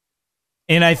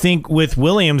 And I think with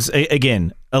Williams,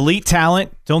 again, elite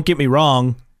talent, don't get me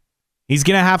wrong, he's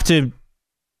going to have to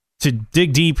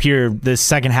dig deep here this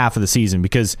second half of the season,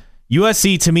 because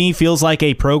USC to me feels like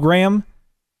a program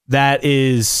that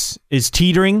is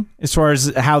teetering as far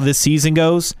as how this season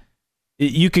goes.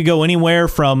 You could go anywhere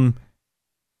from,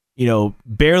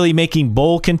 barely making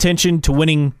bowl contention to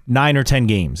winning 9 or 10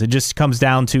 games. It just comes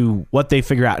down to what they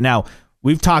figure out. Now,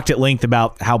 we've talked at length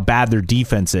about how bad their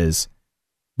defense is,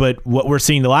 but what we're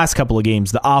seeing the last couple of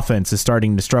games, the offense is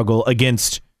starting to struggle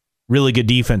against really good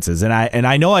defenses. And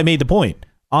I know I made the point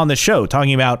on the show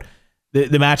talking about the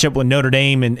matchup with Notre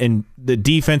Dame and the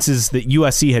defenses that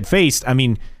USC had faced. I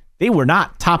mean, they were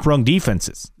not top-rung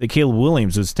defenses that Caleb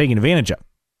Williams was taking advantage of.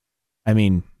 I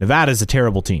mean, Nevada's a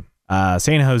terrible team.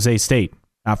 San Jose State,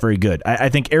 not very good. I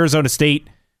think Arizona State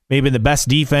may have been the best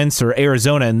defense, or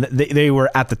Arizona, and they were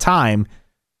at the time,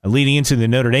 leading into the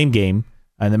Notre Dame game,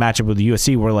 and the matchup with the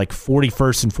USC were like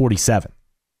 41st and 47.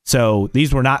 So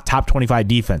these were not top 25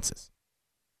 defenses.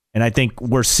 And I think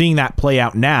we're seeing that play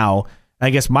out now. I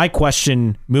guess my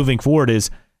question moving forward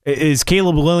is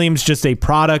Caleb Williams just a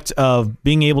product of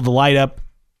being able to light up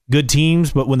good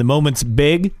teams, but when the moment's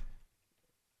big,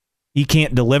 he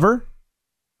can't deliver?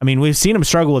 I mean, we've seen him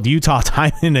struggle with Utah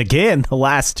time and again the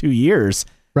last 2 years.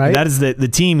 Right. And that is the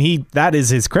team that is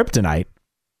his kryptonite.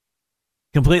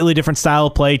 Completely different style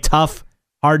of play, tough,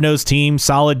 hard-nosed team,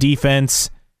 solid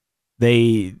defense.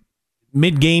 They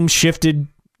mid-game shifted,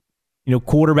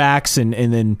 quarterbacks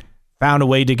and then found a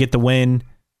way to get the win.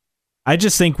 I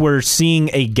just think we're seeing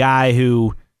a guy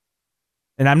who,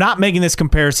 and I'm not making this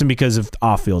comparison because of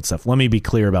off-field stuff. Let me be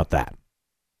clear about that.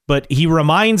 But he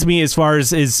reminds me, as far as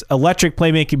his electric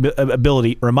playmaking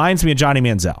ability, reminds me of Johnny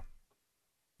Manziel.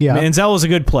 Yeah. Manziel was a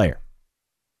good player.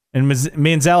 And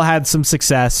Manziel had some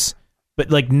success, but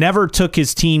never took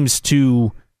his teams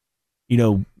to,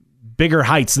 bigger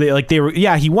heights.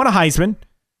 He won a Heisman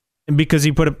because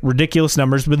he put up ridiculous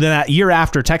numbers, but then that year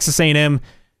after Texas A&M,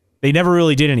 they never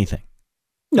really did anything.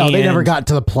 No, they never got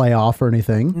to the playoff or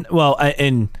anything. Well,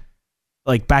 and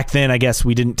back then, I guess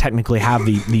we didn't technically have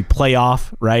the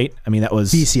playoff, right? I mean, that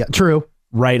was true,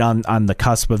 right on the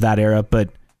cusp of that era, but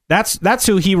that's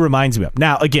who he reminds me of.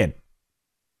 Now, again,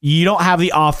 you don't have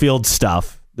the off-field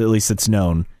stuff at least it's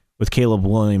known, with Caleb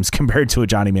Williams compared to a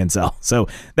Johnny Manziel. So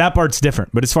that part's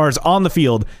different. But as far as on the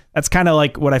field, that's kind of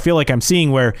like what I feel like I'm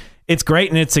seeing, where it's great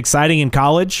and it's exciting in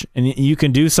college and you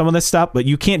can do some of this stuff, but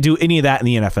you can't do any of that in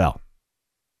the NFL.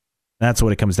 That's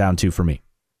what it comes down to for me.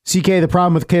 CK, the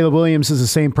problem with Caleb Williams is the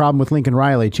same problem with Lincoln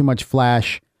Riley. Too much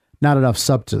flash, not enough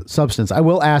substance. I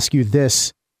will ask you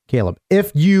this, Caleb.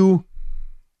 If you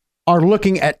are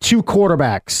looking at two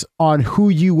quarterbacks on who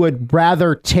you would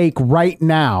rather take right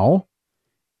now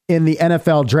in the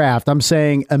NFL draft, I'm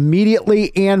saying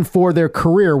immediately and for their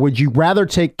career, would you rather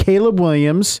take Caleb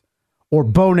Williams or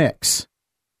Bo Nix?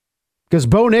 Because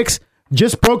Bo Nix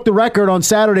just broke the record on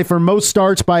Saturday for most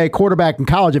starts by a quarterback in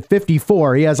college at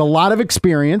 54. He has a lot of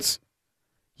experience.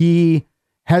 He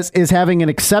is having an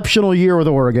exceptional year with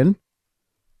Oregon.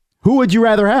 Who would you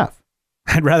rather have?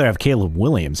 I'd rather have Caleb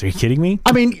Williams. Are you kidding me?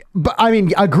 I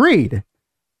mean, agreed.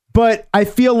 But I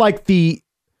feel like the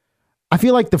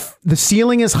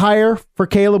ceiling is higher for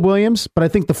Caleb Williams, but I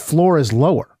think the floor is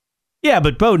lower. Yeah,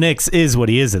 but Bo Nix is what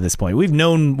he is at this point. We've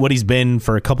known what he's been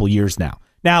for a couple years now.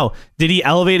 Now, did he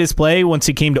elevate his play once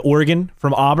he came to Oregon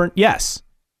from Auburn? Yes.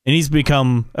 And he's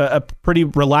become a pretty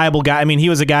reliable guy. I mean, he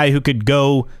was a guy who could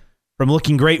go from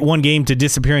looking great one game to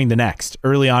disappearing the next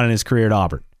early on in his career at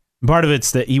Auburn. And part of it's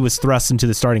that he was thrust into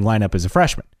the starting lineup as a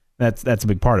freshman. That's a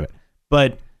big part of it.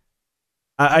 But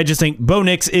I just think Bo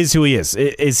Nix is who he is.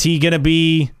 Is he going to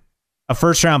be a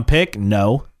first-round pick?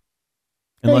 No.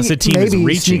 Unless a team is reaching.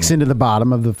 Maybe he sneaks into the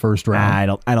bottom of the first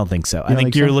round. I don't think so. I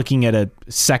think you're looking at a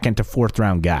second to fourth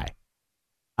round guy.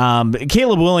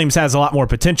 Caleb Williams has a lot more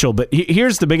potential, but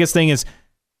here's the biggest thing is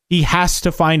he has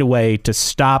to find a way to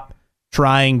stop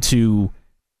trying to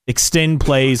extend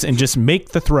plays and just make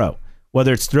the throw.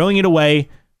 Whether it's throwing it away,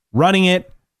 running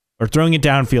it, or throwing it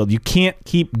downfield. You can't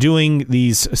keep doing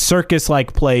these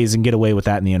circus-like plays and get away with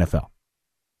that in the NFL.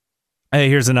 Hey,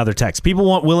 here's another text. People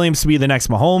want Williams to be the next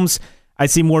Mahomes. I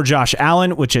see more Josh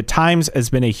Allen, which at times has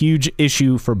been a huge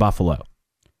issue for Buffalo.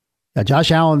 Yeah,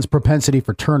 Josh Allen's propensity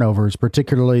for turnovers,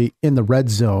 particularly in the red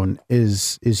zone,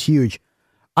 is huge.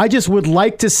 I just would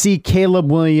like to see Caleb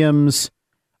Williams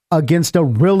against a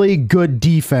really good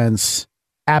defense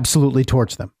absolutely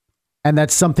torch them. And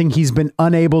that's something he's been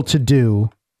unable to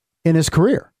do in his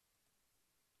career.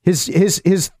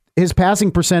 His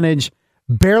passing percentage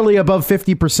barely above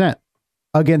 50%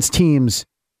 against teams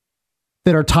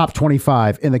that are top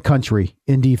 25 in the country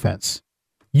in defense.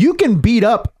 You can beat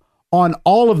up on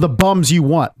all of the bums you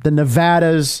want, the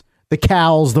Nevadas, the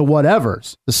Cals, the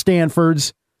whatevers, the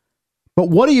Stanfords. But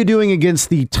what are you doing against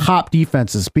the top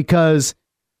defenses? Because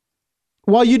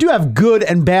while you do have good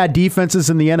and bad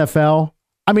defenses in the NFL,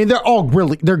 I mean,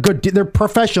 they're good. They're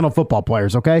professional football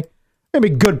players, okay? Maybe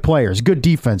good players, good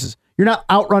defenses. You're not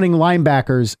outrunning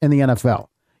linebackers in the NFL.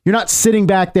 You're not sitting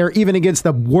back there even against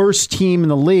the worst team in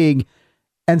the league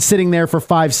and sitting there for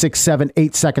 5, 6, 7,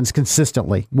 8 seconds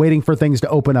consistently, waiting for things to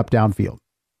open up downfield.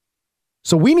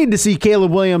 So we need to see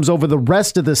Caleb Williams over the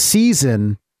rest of the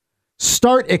season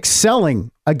start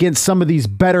excelling against some of these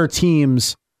better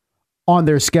teams on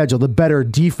their schedule, the better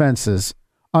defenses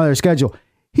on their schedule.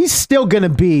 He's still going to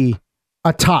be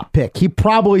a top pick. He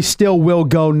probably still will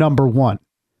go number one.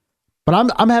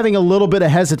 But I'm having a little bit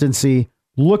of hesitancy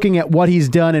looking at what he's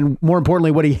done and, more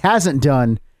importantly, what he hasn't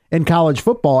done in college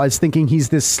football as thinking he's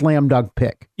this slam dunk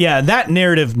pick. Yeah, that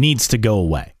narrative needs to go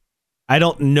away. I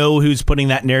don't know who's putting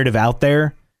that narrative out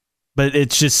there, but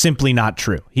it's just simply not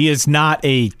true. He is not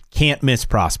a can't-miss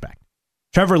prospect.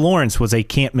 Trevor Lawrence was a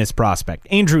can't-miss prospect.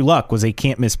 Andrew Luck was a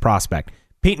can't-miss prospect.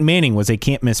 Peyton Manning was a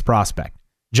can't-miss prospect.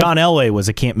 John Elway was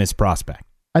a can't-miss prospect.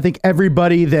 I think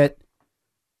everybody that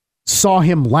saw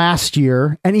him last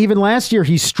year, and even last year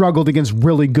he struggled against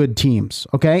really good teams,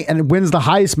 okay? And wins the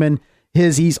Heisman,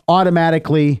 he's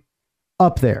automatically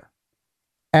up there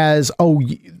as,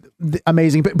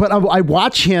 amazing. But I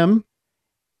watch him,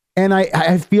 and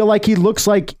I feel like he looks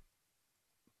like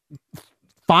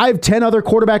 5, 10 other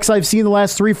quarterbacks I've seen the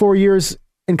last 3, 4 years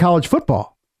in college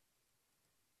football.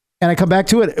 And I come back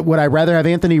to it. Would I rather have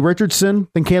Anthony Richardson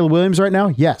than Caleb Williams right now?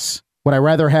 Yes. Would I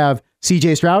rather have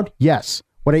CJ Stroud? Yes.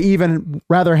 Would I even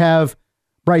rather have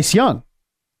Bryce Young?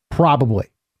 Probably.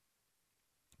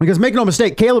 Because make no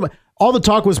mistake, Caleb, all the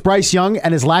talk was Bryce Young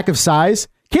and his lack of size.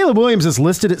 Caleb Williams is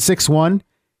listed at 6'1".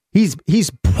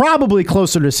 He's probably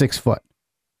closer to 6 foot.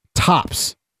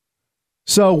 Tops.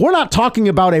 So we're not talking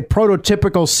about a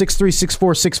prototypical 6'3",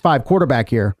 6'4", 6'5" quarterback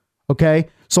here. Okay.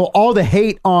 So all the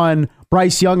hate on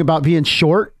Bryce Young about being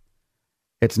short,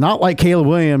 it's not like Caleb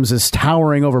Williams is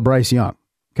towering over Bryce Young.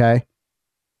 Okay.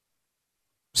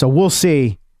 So we'll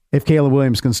see if Caleb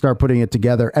Williams can start putting it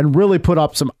together and really put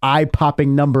up some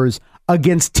eye-popping numbers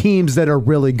against teams that are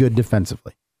really good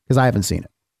defensively, because I haven't seen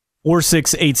it.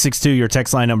 46862, your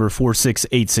text line number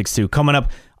 46862. Coming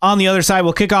up on the other side,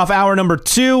 we'll kick off hour number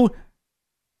 2.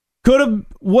 Coulda,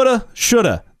 woulda,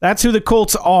 shoulda. That's who the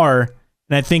Colts are,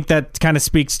 and I think that kind of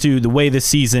speaks to the way this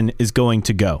season is going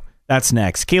to go. That's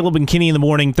next. Caleb and Kenny in the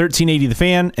morning, 1380 The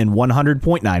Fan and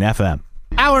 100.9 FM.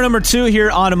 Hour number 2 here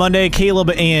on a Monday. Caleb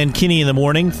and Kenny in the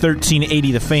morning,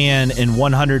 1380 The Fan and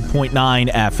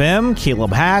 100.9 FM.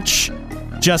 Caleb Hatch,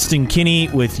 Justin Kinney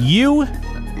with you.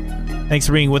 Thanks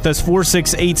for being with us.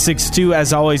 46862,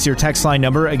 as always, your text line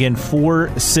number. Again,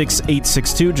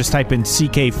 46862. Just type in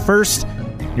CK first.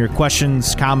 Your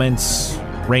questions, comments,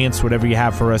 rants, whatever you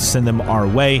have for us, send them our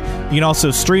way. You can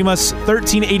also stream us,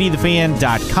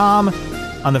 1380thefan.com,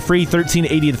 on the free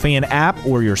 1380 The Fan app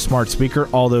or your smart speaker.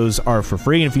 All those are for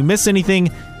free. And if you miss anything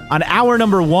on hour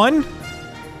number 1,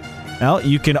 well,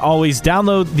 you can always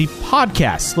download the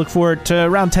podcast. Look for it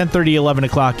around 10:30, 11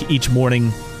 o'clock each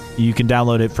morning. You can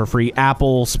download it for free.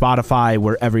 Apple, Spotify,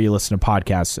 wherever you listen to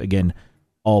podcasts. Again,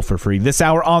 all for free. This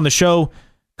hour on the show,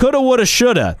 coulda, woulda,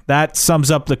 shoulda. That sums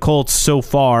up the Colts so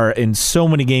far in so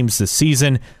many games this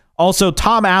season. Also,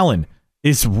 Tom Allen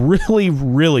is really,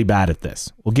 really bad at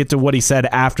this. We'll get to what he said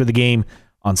after the game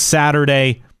on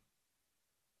Saturday.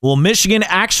 Will Michigan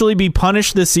actually be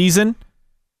punished this season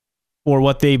for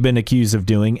what they've been accused of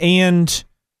doing? And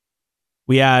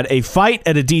we had a fight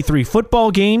at a D3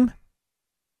 football game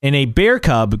and a bear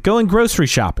cub going grocery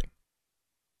shopping.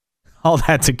 All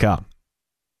that to come.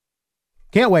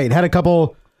 Can't wait. Had a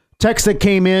couple texts that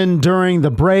came in during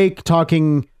the break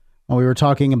we were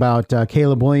talking about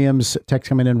Caleb Williams. Text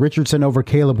coming in, Richardson over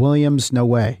Caleb Williams. No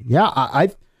way. Yeah,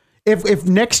 if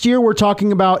next year we're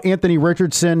talking about Anthony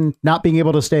Richardson not being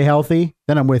able to stay healthy,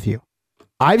 then I'm with you.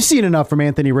 I've seen enough from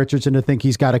Anthony Richardson to think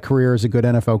he's got a career as a good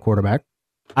NFL quarterback.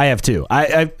 I have too.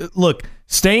 I look,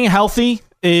 staying healthy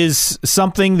is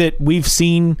something that we've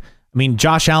seen. I mean,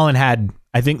 Josh Allen had,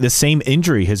 I think, the same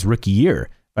injury his rookie year,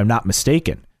 if I'm not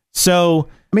mistaken. So,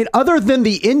 I mean, other than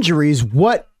the injuries,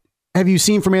 what have you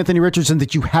seen from Anthony Richardson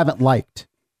that you haven't liked?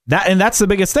 That's the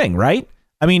biggest thing, right?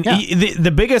 I mean, yeah.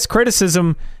 the biggest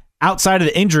criticism outside of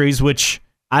the injuries, which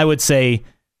I would say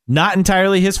not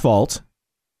entirely his fault.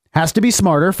 Has to be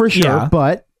smarter for sure, yeah,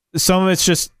 but some of it's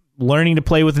just learning to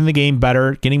play within the game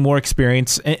better, getting more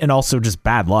experience, and also just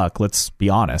bad luck, let's be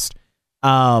honest.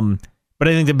 But I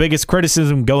think the biggest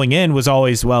criticism going in was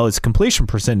always, well, his completion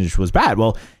percentage was bad.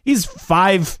 Well, he's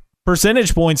 5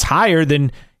 percentage points higher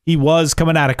than he was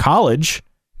coming out of college.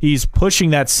 He's pushing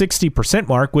that 60%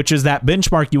 mark, which is that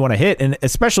benchmark you want to hit. And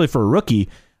especially for a rookie,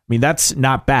 I mean, that's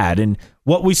not bad. And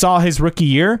what we saw his rookie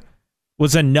year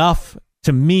was enough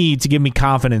to me to give me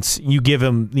confidence. You give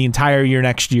him the entire year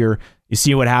next year, you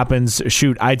see what happens.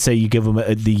 Shoot, I'd say you give him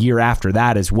the year after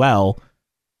that as well,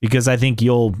 because I think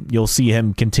you'll see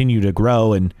him continue to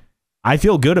grow, and I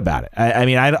feel good about it. I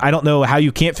mean, I don't know how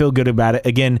you can't feel good about it,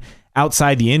 again,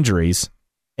 outside the injuries.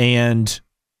 And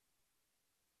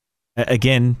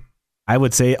again, I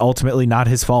would say ultimately not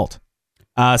his fault.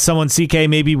 Someone, CK,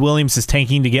 maybe Williams is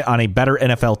tanking to get on a better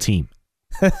NFL team.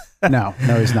 No,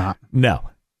 he's not. No.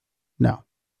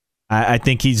 I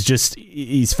think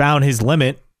he's found his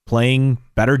limit playing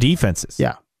better defenses.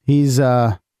 Yeah, he's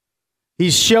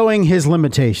showing his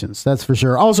limitations, that's for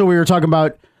sure. Also, we were talking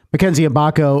about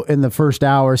Mgbako in the first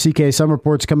hour. CK, some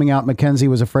reports coming out McKenzie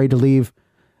was afraid to leave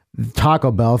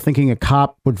Taco Bell, thinking a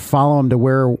cop would follow him to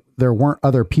where there weren't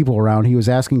other people around. He was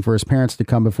asking for his parents to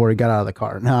come before he got out of the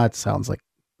car. No, it sounds like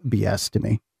BS to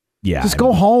me. Yeah. Just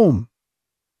go home.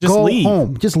 Just leave.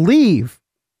 Home. Just leave.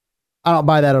 I don't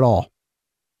buy that at all.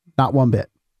 Not one bit.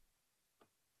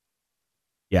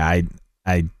 Yeah,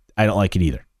 I don't like it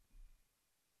either.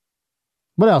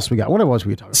 What else we got? What was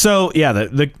we talking about? So, yeah,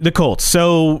 the Colts.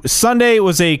 So, Sunday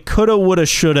was a coulda, woulda,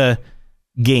 shoulda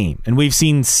game. And we've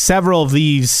seen several of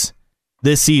these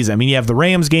this season. I mean, you have the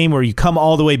Rams game where you come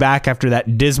all the way back after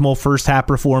that dismal first half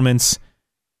performance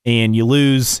and you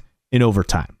lose in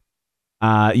overtime.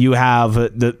 You have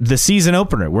the season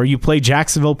opener where you play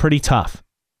Jacksonville pretty tough.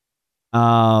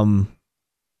 I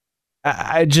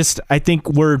think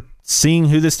we're seeing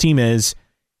who this team is,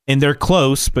 and they're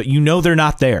close, but they're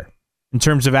not there in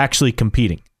terms of actually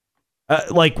competing.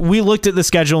 Like, we looked at the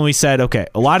schedule and we said, okay,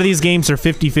 a lot of these games are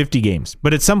 50-50 games,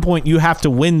 but at some point you have to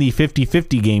win the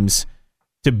 50-50 games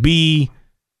to be,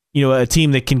 a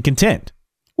team that can contend.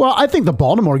 Well, I think the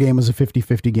Baltimore game was a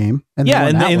 50-50 game. And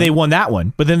they won that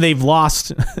one, but then they've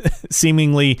lost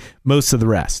seemingly most of the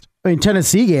rest. I mean,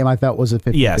 Tennessee game I thought was a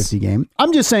 50-50 game.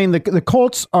 I'm just saying the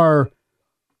Colts are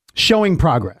showing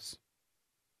progress.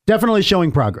 Definitely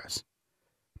showing progress.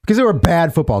 Because they were a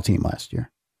bad football team last year.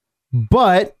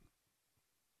 But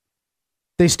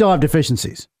they still have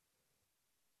deficiencies.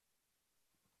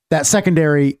 That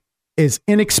secondary is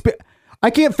inexperienced. I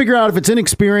can't figure out if it's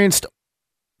inexperienced,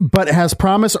 but has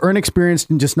promise, or inexperienced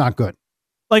and just not good.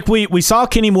 Like we saw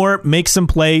Kenny Moore make some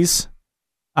plays,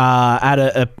 at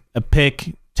a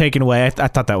pick taken away. I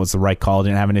thought that was the right call.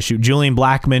 Didn't have an issue. Julian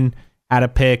Blackmon had a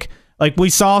pick. Like, we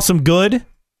saw some good,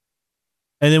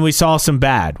 and then we saw some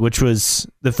bad, which was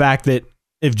the fact that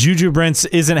if Juju Brents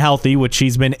isn't healthy, which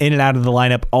he's been in and out of the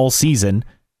lineup all season,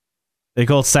 the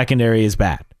Colts secondary is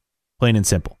bad, plain and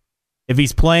simple. If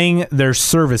he's playing, they're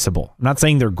serviceable. I'm not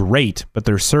saying they're great, but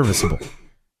they're serviceable.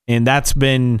 And that's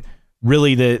been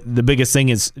really the biggest thing,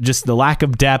 is just the lack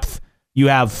of depth. You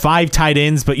have 5 tight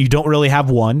ends, but you don't really have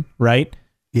one, right?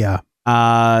 Yeah.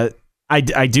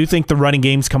 I do think the running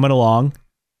game's coming along,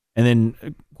 and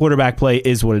then quarterback play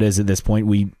is what it is at this point.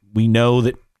 We know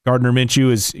that Gardner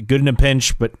Minshew is good in a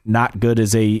pinch, but not good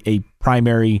as a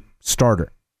primary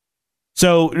starter.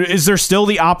 So is there still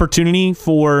the opportunity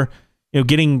for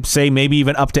getting, say, maybe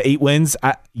even up to 8 wins?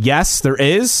 Yes, there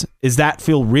is. Does that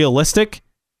feel realistic?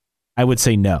 I would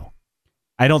say no.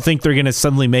 I don't think they're going to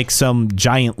suddenly make some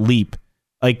giant leap.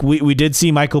 Like we did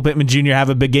see Michael Pittman Jr. have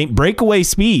a big game. Breakaway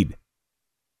speed.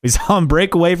 We saw him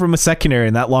break away from a secondary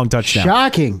in that long touchdown.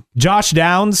 Shocking. Josh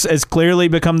Downs has clearly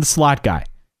become the slot guy.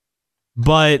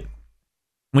 But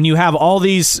when you have all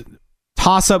these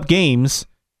toss-up games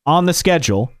on the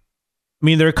schedule, I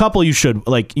mean, there are a couple you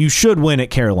should win at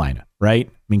Carolina, right?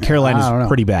 I mean, Carolina's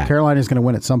pretty bad. Carolina's going to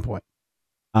win at some point.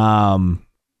 But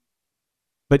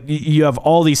you have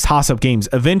all these toss-up games.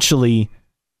 Eventually,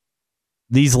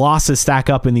 these losses stack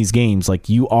up in these games. Like,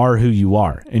 you are who you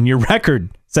are, and your record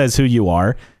says who you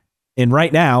are. And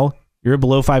right now, you're a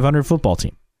below 500 football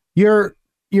team. You're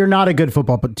not a good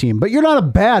football team, but you're not a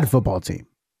bad football team.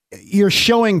 You're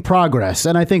showing progress,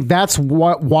 and I think that's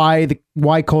why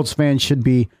Colts fans should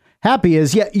be happy.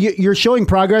 Is you're showing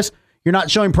progress. You're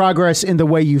not showing progress in the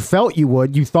way you felt you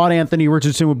would. You thought Anthony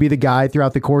Richardson would be the guy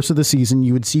throughout the course of the season.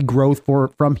 You would see growth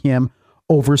from him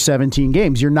over 17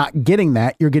 games. You're not getting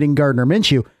that. You're getting Gardner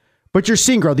Minshew, but you're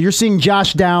seeing growth. You're seeing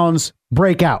Josh Downs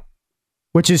break out,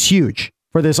 which is huge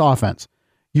for this offense.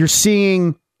 You're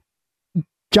seeing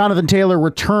Jonathan Taylor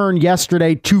return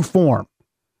yesterday to form.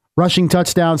 Rushing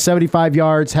touchdown, 75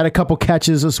 yards, had a couple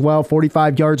catches as well,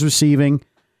 45 yards receiving.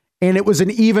 And it was an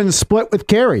even split with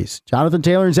carries. Jonathan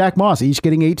Taylor and Zach Moss each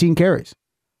getting 18 carries.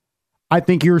 I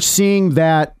think you're seeing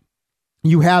that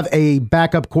you have a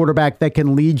backup quarterback that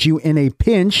can lead you in a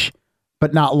pinch,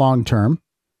 but not long term.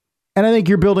 And I think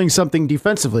you're building something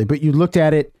defensively. But you looked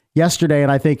at it yesterday,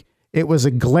 and I think it was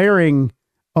a glaring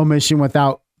omission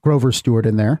without Grover Stewart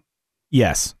in there.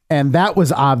 Yes. And that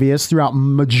was obvious throughout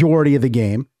majority of the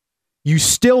game. You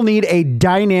still need a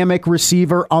dynamic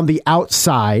receiver on the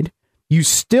outside. You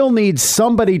still need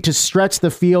somebody to stretch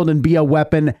the field and be a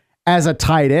weapon as a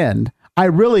tight end. I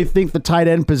really think the tight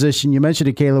end position, you mentioned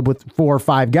it, Caleb, with 4 or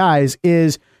 5 guys,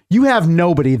 is you have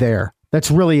nobody there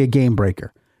that's really a game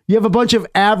breaker. You have a bunch of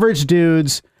average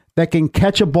dudes that can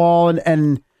catch a ball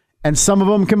and some of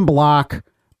them can block,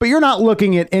 but you're not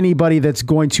looking at anybody that's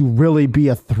going to really be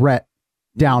a threat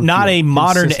down. Not a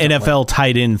modern NFL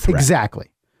tight end threat. Exactly.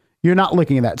 You're not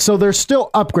looking at that. So there's still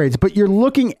upgrades, but you're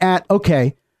looking at,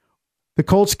 okay, the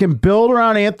Colts can build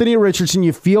around Anthony Richardson.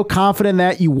 You feel confident in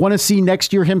that. You want to see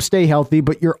next year him stay healthy,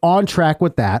 but you're on track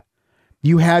with that.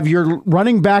 You have your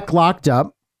running back locked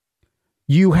up.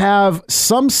 You have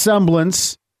some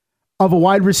semblance of a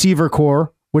wide receiver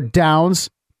core with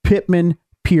Downs, Pittman,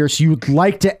 Pierce. You'd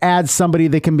like to add somebody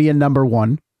that can be a number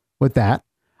 1 with that.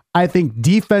 I think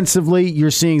defensively,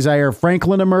 you're seeing Zaire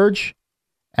Franklin emerge,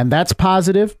 and that's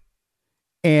positive.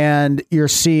 And you're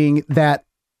seeing that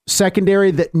secondary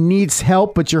that needs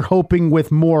help, but you're hoping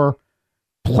with more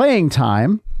playing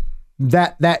time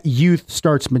that youth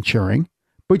starts maturing.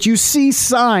 But you see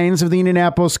signs of the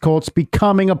Indianapolis Colts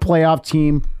becoming a playoff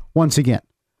team once again.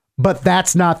 But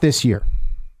that's not this year,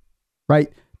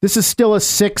 right? This is still a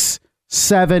 6,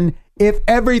 7, if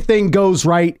everything goes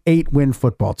right, 8-win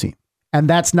football team. And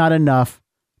that's not enough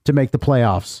to make the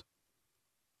playoffs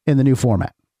in the new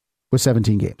format with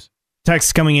 17 games.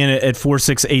 Text coming in at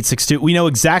 46862. We know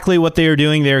exactly what they are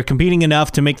doing. They're competing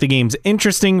enough to make the games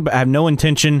interesting, but have no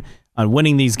intention on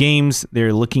winning these games.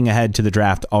 They're looking ahead to the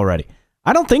draft already.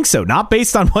 I don't think so. Not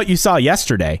based on what you saw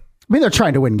yesterday. I mean, they're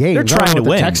trying to win games. They're trying to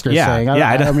win.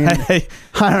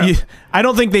 I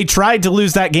don't think they tried to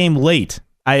lose that game late.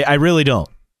 I really don't.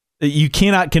 You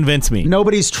cannot convince me.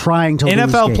 Nobody's trying to lose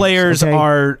games. NFL players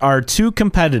are too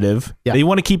competitive. Yeah. They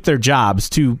want to keep their jobs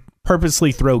to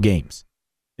purposely throw games.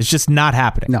 It's just not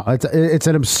happening. No, it's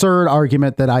an absurd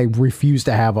argument that I refuse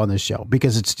to have on this show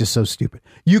because it's just so stupid.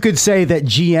 You could say that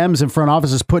GMs and front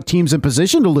offices put teams in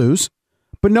position to lose,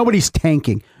 but nobody's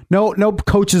tanking. No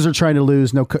coaches are trying to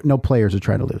lose. No players are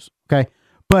trying to lose. Okay,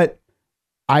 but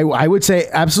I would say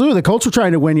absolutely the Colts were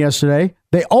trying to win yesterday.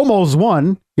 They almost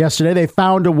won yesterday. They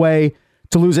found a way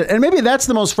to lose it, and maybe that's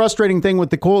the most frustrating thing with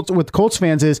the Colts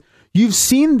fans is you've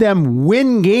seen them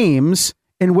win games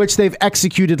in which they've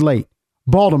executed late.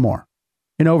 Baltimore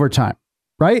in overtime,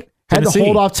 right? Tennessee. Had to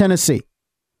hold off Tennessee.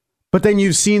 But then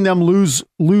you've seen them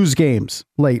lose games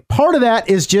late. Part of that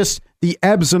is just the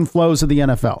ebbs and flows of the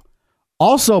NFL.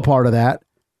 Also part of that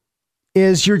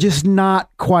is you're just not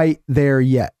quite there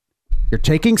yet. You're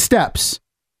taking steps,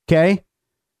 okay?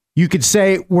 You could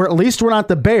say at least we're not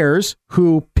the Bears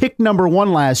who picked number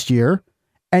 1 last year,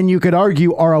 and you could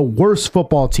argue are a worse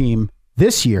football team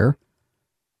this year.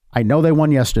 I know they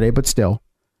won yesterday, but still.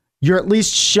 You're at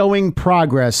least showing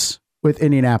progress with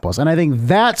Indianapolis. And I think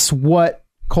that's what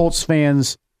Colts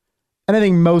fans, and I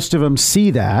think most of them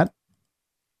see that.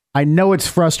 I know it's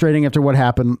frustrating after what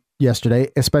happened yesterday,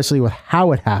 especially with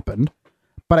how it happened,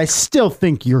 but I still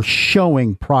think you're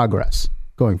showing progress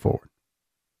going forward.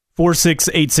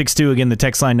 46862, again, the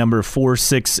text line number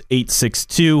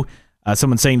 46862.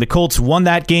 Someone saying the Colts won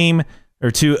that game or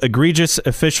two egregious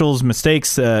officials'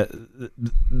 mistakes. The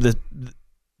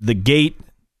gate.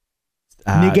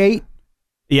 Negate?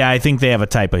 Yeah, I think they have a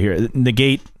typo here.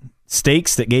 Negate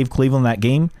stakes that gave Cleveland that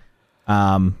game.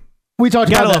 We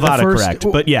talked about that correct,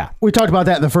 but yeah. We talked about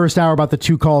that in the first hour about the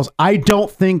 2 calls. I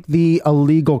don't think the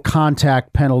illegal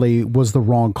contact penalty was the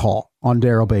wrong call on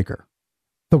Darrell Baker.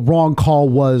 The wrong call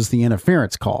was the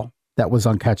interference call that was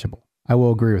uncatchable. I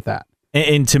will agree with that.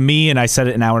 And to me, and I said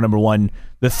it in hour number 1,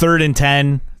 the 3rd and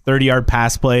 10, 30-yard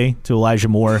pass play to Elijah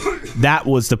Moore, that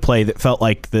was the play that felt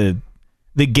like the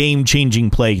game-changing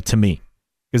play to me,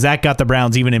 because that got the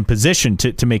Browns even in position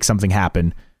to make something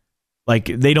happen. Like,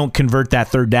 they don't convert that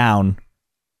 3rd down.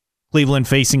 Cleveland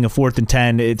facing a 4th and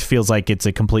 10, it feels like it's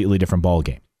a completely different ball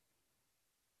game.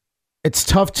 It's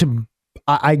tough to...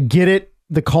 I get it.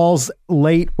 The calls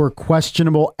late were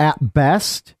questionable at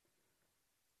best,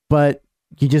 but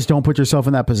you just don't put yourself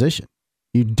in that position.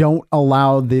 You don't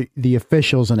allow the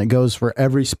officials, and it goes for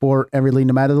every sport, every league,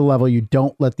 no matter the level, you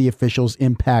don't let the officials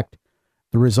impact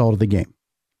the result of the game.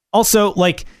 Also,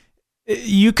 like,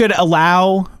 you could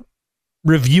allow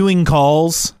reviewing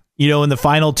calls, in the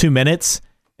final 2 minutes,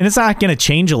 and it's not going to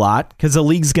change a lot because the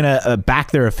league's going to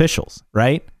back their officials,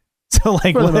 right? So,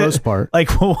 like, for the most part, like,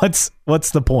 what's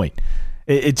the point?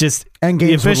 It just and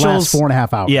games the officials would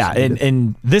last 4.5 hours. Yeah,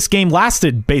 and this game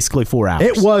lasted basically 4 hours.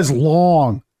 It was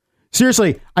long.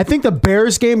 Seriously, I think the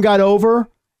Bears game got over,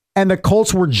 and the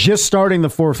Colts were just starting the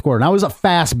 4th quarter. Now it was a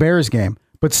fast Bears game,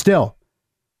 but still.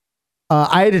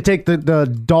 I had to take the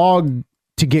dog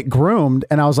to get groomed,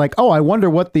 and I was like, "Oh, I wonder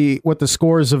what the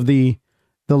scores of the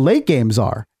late games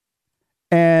are,"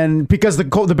 and because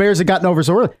the Bears had gotten over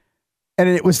so early, and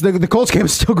it was the Colts game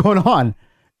was still going on.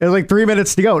 It was like 3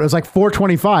 minutes to go. It was like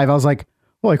 4:25. I was like,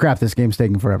 "Holy crap, this game's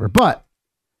taking forever!" But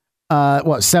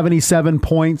 77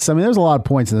 points. I mean, there's a lot of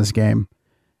points in this game.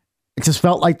 It just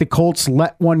felt like the Colts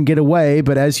let one get away,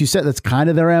 but as you said, that's kind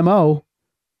of their MO.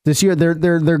 This year,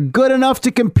 they're good enough to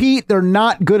compete. They're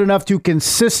not good enough to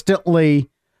consistently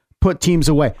put teams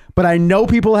away. But I know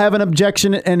people have an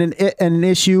objection and an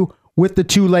issue with the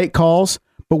 2 late calls.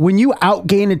 But when you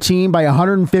outgain a team by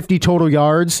 150 total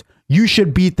yards, you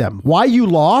should beat them. Why you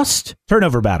lost?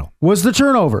 Turnover battle. Was the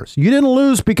turnovers. You didn't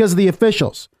lose because of the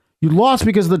officials. You lost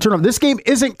because of the turnover. This game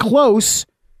isn't close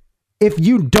if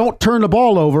you don't turn the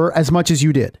ball over as much as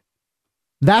you did.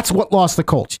 That's what lost the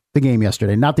Colts the game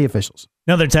yesterday, not the officials.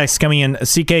 Another text coming in.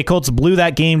 CK, Colts blew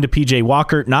that game to PJ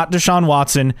Walker, not Deshaun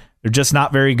Watson. They're just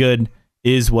not very good,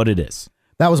 is what it is.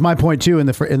 That was my point too in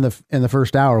the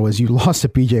first hour was you lost to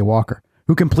PJ Walker,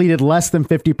 who completed less than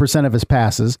 50% of his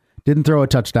passes, didn't throw a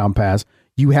touchdown pass.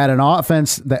 You had an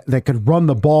offense that could run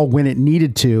the ball when it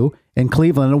needed to in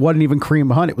Cleveland. It wasn't even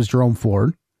Kareem Hunt. It was Jerome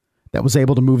Ford that was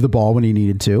able to move the ball when he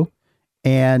needed to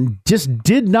and just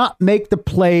did not make the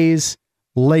plays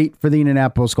late for the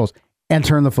Indianapolis Colts and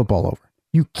turn the football over.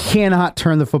 You cannot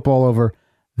turn the football over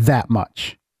that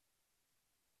much.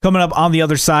 Coming up on the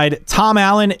other side, Tom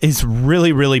Allen is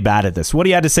really, really bad at this. What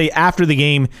he had to say after the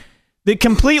game that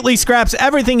completely scraps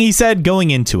everything he said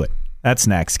going into it. That's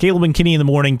next. Caleb and Kenny in the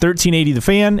morning, 1380 The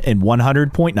Fan and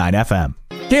 100.9 FM.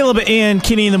 Caleb and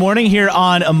Kenny in the morning here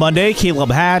on a Monday.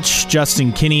 Caleb Hatch,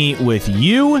 Justin Kinney with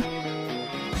you.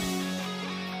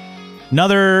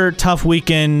 Another tough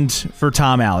weekend for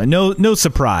Tom Allen. No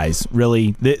surprise,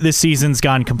 really. This season's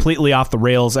gone completely off the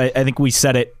rails. I think we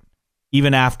said it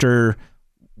even after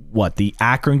the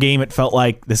Akron game, it felt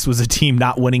like this was a team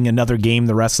not winning another game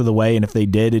the rest of the way, and if they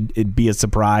did, it'd be a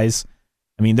surprise.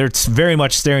 I mean, they're very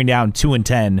much staring down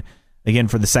 2-10 again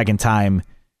for the second time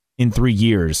in 3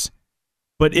 years.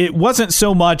 But it wasn't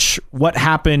so much what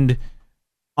happened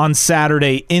on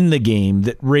Saturday in the game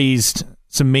that raised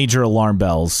some major alarm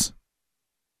bells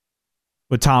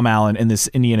with Tom Allen and this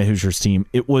Indiana Hoosiers team.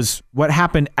 It was what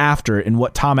happened after and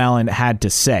what Tom Allen had to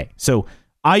say. So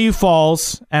IU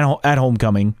falls at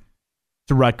homecoming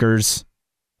to Rutgers.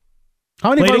 How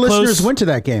many of our listeners went to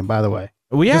that game, by the way?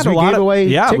 We had a lot of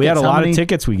tickets. We had a lot of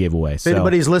tickets we gave away. If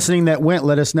anybody's listening that went,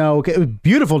 let us know. Okay, it was a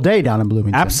beautiful day down in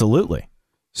Bloomington. Absolutely.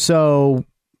 So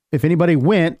if anybody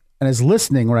went and is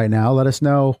listening right now, let us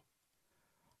know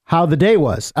how the day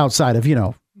was outside of,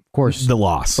 of course, the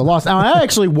loss. Now, I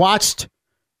actually watched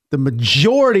the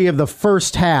majority of the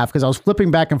first half because I was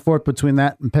flipping back and forth between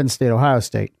that and Penn State, Ohio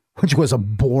State, which was a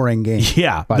boring game.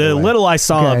 Yeah, the little I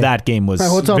saw of that game was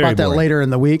we'll talk about that boring. later in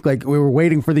the week. Like, we were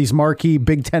waiting for these marquee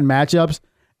Big Ten matchups.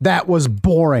 That was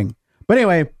boring. But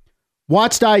anyway,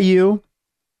 watched IU,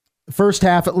 first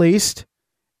half at least,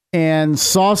 and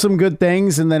saw some good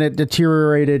things, and then it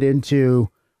deteriorated into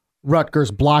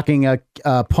Rutgers blocking a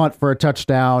punt for a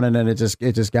touchdown, and then it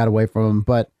just got away from him.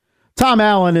 But Tom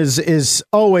Allen is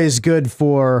always good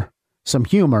for some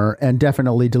humor and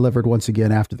definitely delivered once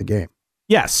again after the game.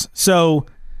 Yes. So,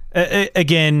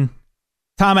 again,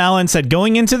 Tom Allen said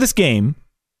going into this game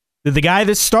that the guy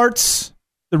that starts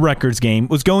the Rutgers game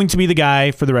was going to be the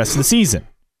guy for the rest of the season.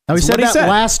 Now, he said that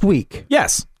last week.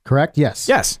 Yes. Correct? Yes.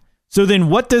 Yes. So then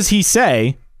what does he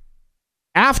say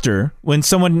after when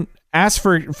someone asks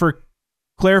for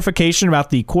clarification about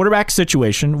the quarterback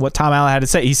situation, what Tom Allen had to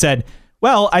say? He said,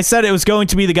 well, I said it was going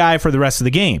to be the guy for the rest of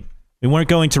the game. We weren't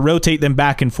going to rotate them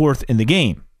back and forth in the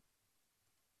game.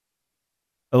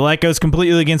 Well, that goes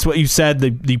completely against what you said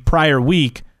the prior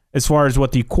week as far as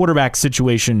what the quarterback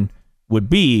situation would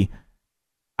be.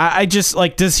 I just,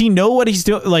 does he know what he's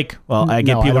doing? I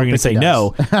get people are going to say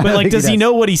no, but does he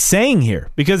know what he's saying here?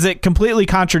 Because it completely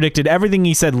contradicted everything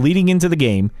he said leading into the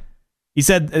game. He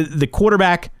said the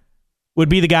quarterback would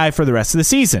be the guy for the rest of the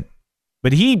season.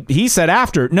 But he said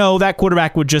after, no, that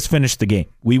quarterback would just finish the game.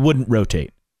 We wouldn't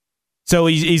rotate. So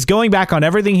he's going back on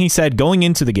everything he said going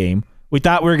into the game. We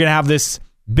thought we were going to have this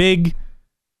big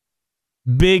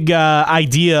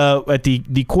idea at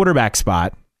the quarterback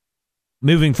spot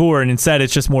moving forward, and instead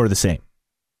it's just more of the same.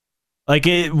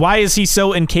 Why is he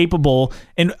so incapable?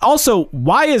 And also,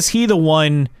 why is he the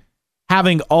one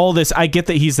having all this? I get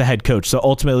that he's the head coach, so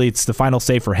ultimately it's the final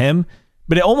say for him,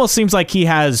 but it almost seems like he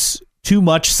has too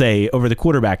much say over the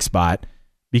quarterback spot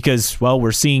because,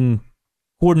 we're seeing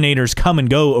coordinators come and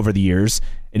go over the years,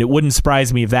 and it wouldn't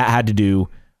surprise me if that had to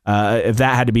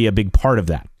be a big part of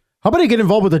that. How about he get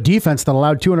involved with a defense that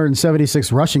allowed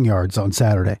 276 rushing yards on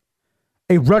Saturday?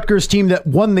 A Rutgers team that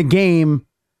won the game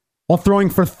while throwing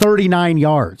for 39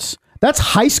 yards. That's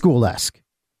high school-esque.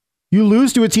 You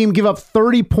lose to a team, give up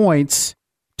 30 points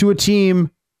to a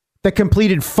team that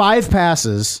completed 5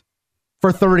 passes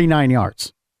for 39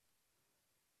 yards.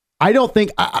 I don't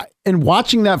think, in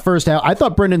watching that first half, I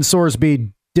thought Brendan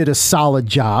Sorsby did a solid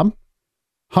job.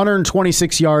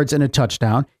 126 yards and a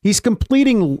touchdown. He's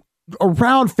completing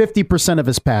around 50% of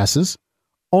his passes.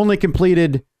 Only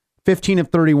completed 15 of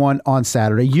 31 on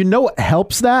Saturday. You know what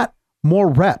helps that? More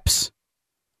reps.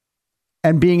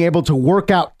 And being able to work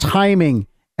out timing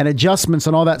and adjustments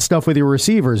and all that stuff with your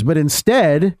receivers. But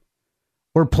instead,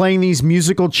 we're playing these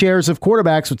musical chairs of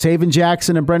quarterbacks with Taven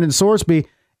Jackson and Brendan Sorsby.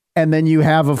 And then you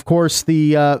have, of course,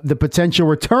 the potential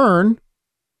return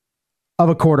of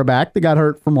a quarterback that got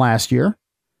hurt from last year.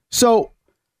 So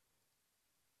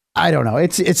I don't know.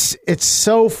 It's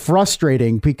so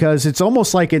frustrating because it's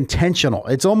almost like intentional.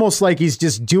 It's almost like he's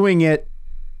just doing it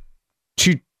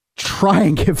to try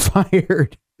and get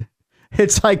fired.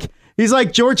 It's like he's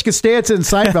like George Costanza in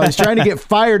Seinfeld. He's trying to get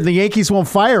fired and the Yankees won't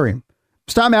fire him.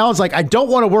 Tom Allen's like, I don't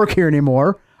want to work here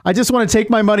anymore. I just want to take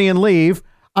my money and leave.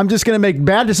 I'm just going to make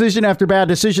bad decision after bad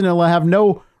decision and I'll have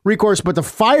no recourse but to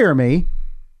fire me.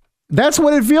 That's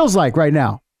what it feels like right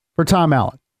now for Tom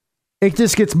Allen. It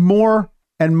just gets more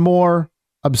and more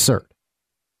absurd.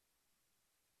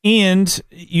 And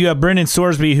you have Brendan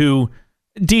Sorsby, who,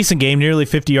 decent game, nearly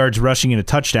 50 yards rushing and a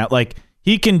touchdown.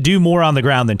 He can do more on the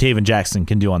ground than Taven Jackson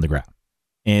can do on the ground.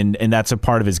 And that's a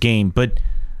part of his game. But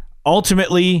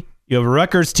ultimately, you have a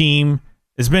Rutgers team.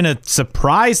 It's been a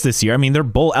surprise this year. I mean, they're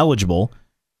bowl eligible.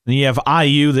 Then you have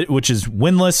IU, which is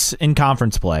winless in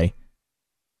conference play.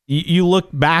 You look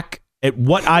back at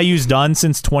what IU's done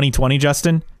since 2020,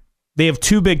 Justin. They have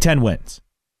 2 Big Ten wins.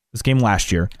 This game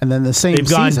last year. And then the same They've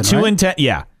gone season, 2 right? and 10.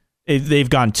 Yeah. They've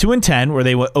gone 2-10, where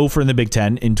they went 0 in the Big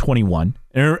Ten in 21.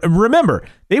 And remember,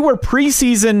 they were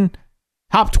preseason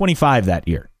top 25 that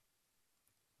year.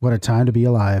 What a time to be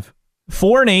alive.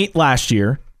 4-8 last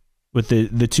year with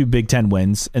the 2 Big Ten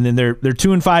wins, and then they're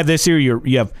 2-5 this year.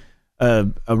 You have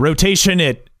a rotation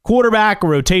at quarterback, a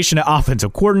rotation at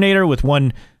offensive coordinator with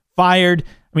one fired.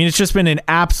 I mean, it's just been an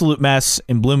absolute mess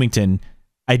in Bloomington.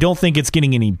 I don't think it's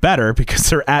getting any better because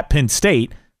they're at Penn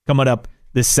State coming up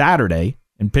this Saturday,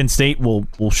 and Penn State will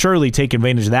surely take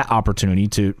advantage of that opportunity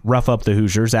to rough up the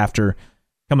Hoosiers after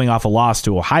coming off a loss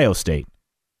to Ohio State.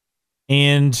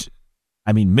 And,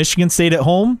 I mean, Michigan State at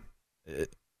home,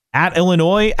 at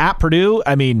Illinois, at Purdue.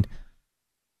 I mean,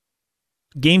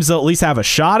 games they'll at least have a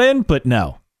shot in, but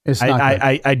no.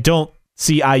 I don't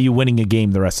see IU winning a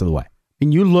game the rest of the way.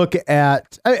 And you look at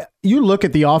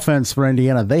the offense for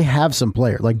Indiana, they have some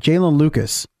players. Like Jalen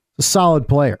Lucas, a solid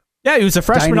player. Yeah, he was a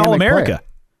freshman All-America. Player.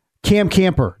 Cam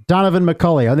Camper, Donovan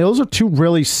McCulley. I mean, those are 2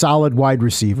 really solid wide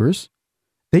receivers.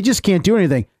 They just can't do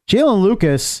anything. Jalen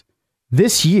Lucas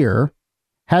this year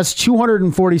has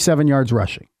 247 yards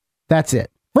rushing. That's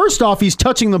it. First off, he's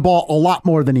touching the ball a lot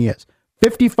more than he is.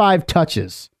 55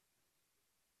 touches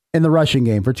in the rushing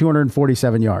game for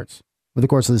 247 yards over the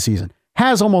course of the season.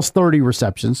 Has almost 30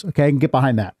 receptions. Okay, I can get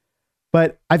behind that.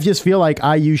 But I just feel like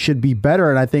IU should be better,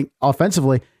 and I think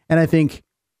offensively, and I think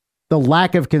the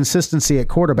lack of consistency at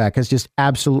quarterback has just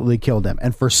absolutely killed them.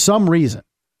 And for some reason,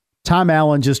 Tom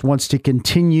Allen just wants to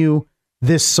continue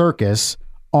this circus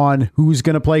on who's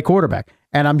going to play quarterback.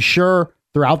 And I'm sure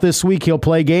throughout this week he'll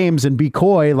play games and be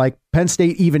coy, like Penn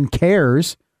State even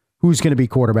cares who's going to be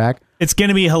quarterback. It's going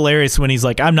to be hilarious when he's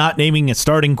like, I'm not naming a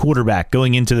starting quarterback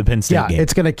going into the Penn State game.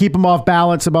 It's going to keep him off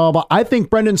balance and blah, blah, blah. I think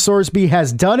Brendan Sorsby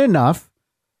has done enough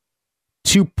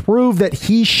to prove that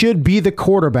he should be the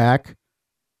quarterback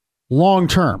long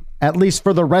term, at least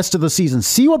for the rest of the season.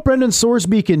 See what Brendan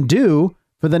Sorsby can do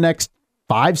for the next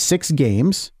 5-6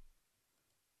 games.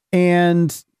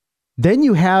 And then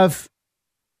you have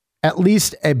at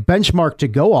least a benchmark to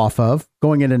go off of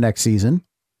going into next season.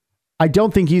 I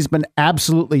don't think he's been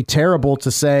absolutely terrible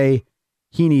to say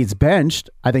he needs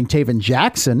benched. I think Taven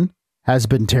Jackson has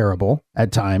been terrible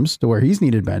at times to where he's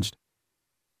needed benched.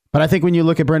 But I think when you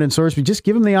look at Brendan Sorsby, just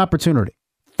give him the opportunity.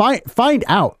 Find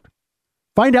out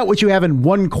what you have in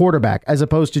one quarterback as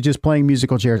opposed to just playing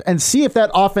musical chairs, and see if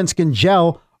that offense can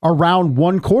gel around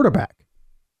one quarterback,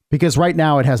 because right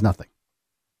now it has nothing.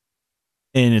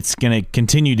 And it's going to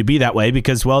continue to be that way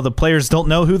because, well, the players don't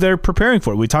know who they're preparing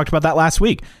for. We talked about that last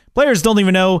week. Players don't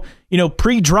even know,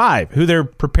 pre-drive who they're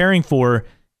preparing for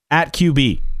at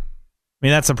QB. I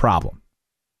mean, that's a problem.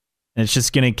 And it's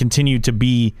just going to continue to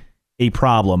be a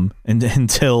problem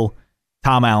until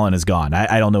Tom Allen is gone.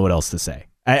 I don't know what else to say.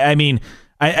 I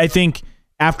think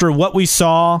after what we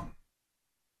saw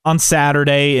on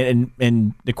Saturday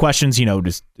and the questions,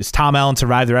 does Tom Allen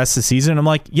survive the rest of the season? I'm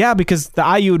like, yeah, because the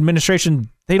IU administration,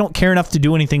 they don't care enough to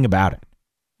do anything about it.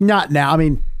 Not now. I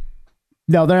mean,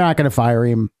 no, they're not going to fire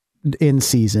him in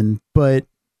season, but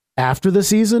after the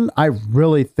season, I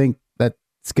really think that's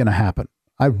going to happen.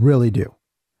 I really do.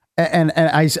 And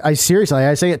I seriously,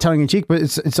 I say it tongue in cheek, but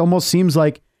it's almost seems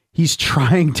like he's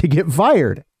trying to get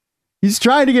fired. He's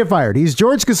trying to get fired. He's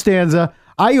George Costanza.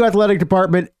 IU Athletic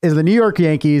Department is the New York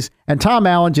Yankees, and Tom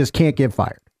Allen just can't get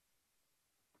fired.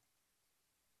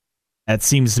 That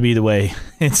seems to be the way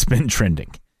it's been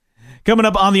trending. Coming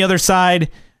up on the other side,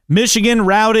 Michigan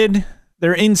routed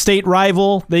their in-state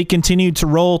rival. They continued to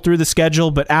roll through the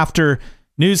schedule, but after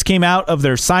news came out of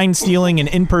their sign stealing and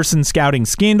in-person scouting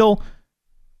scandal,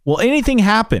 will anything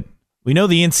happen? We know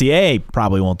the NCAA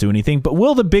probably won't do anything, but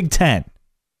will the Big Ten?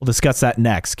 We'll discuss that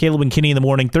next. Caleb and Kenny in the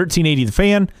morning, 1380 The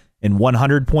Fan and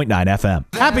 100.9 FM.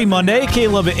 Happy Monday,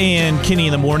 Caleb and Kenny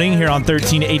in the morning here on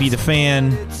 1380 The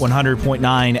Fan,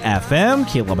 100.9 FM.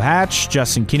 Caleb Hatch,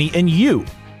 Justin Kenny, and you.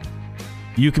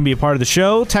 You can be a part of the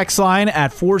show. Text line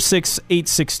at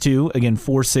 46862. Again,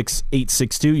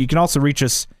 46862. You can also reach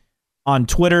us on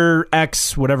Twitter,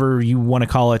 X, whatever you want to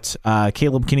call it.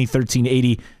 Caleb Kenny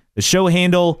 1380. The show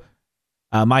handle.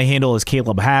 My handle is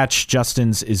Caleb Hatch.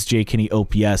 Justin's is J Kenny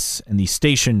OPS, and the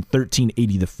station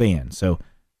 1380 The Fan. So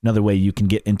another way you can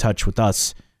get in touch with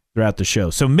us throughout the show.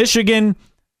 So Michigan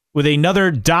with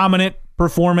another dominant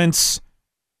performance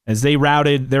as they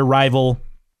routed their rival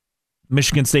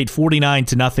Michigan State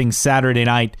 49-0 Saturday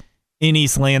night in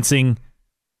East Lansing.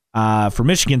 For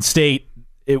Michigan State,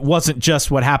 it wasn't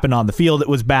just what happened on the field that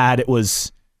was bad. It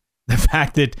was the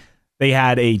fact that they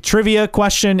had a trivia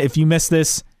question. If you missed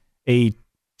this, a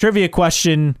trivia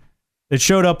question that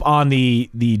showed up on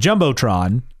the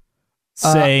Jumbotron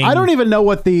saying... I don't even know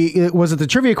what was it the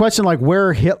trivia question, like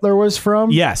where Hitler was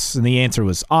from? Yes, and the answer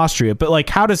was Austria. But like,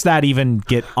 how does that even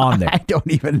get on there? I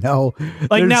don't even know.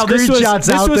 Like, There's now this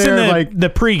was there, in the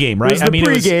pregame, right? I mean,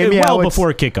 it was well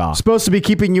before kickoff. Supposed to be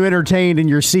keeping you entertained in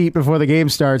your seat before the game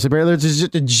starts. There's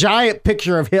just a giant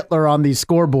picture of Hitler on the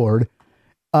scoreboard.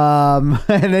 And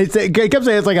it kept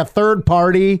saying it's like a third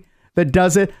party that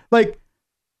does it. Like,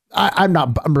 I'm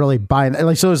really buying that.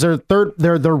 Like, so is there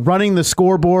they're running the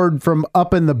scoreboard from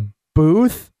up in the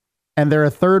booth and they're a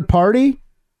third party,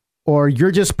 or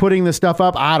you're just putting the stuff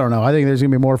up? I don't know. I think there's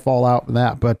gonna be more fallout than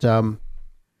that, but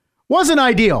wasn't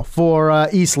ideal for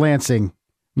East Lansing,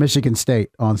 Michigan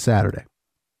State on Saturday.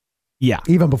 Yeah.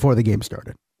 Even before the game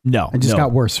started. No. It just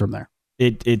got worse from there.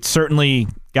 It certainly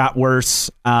got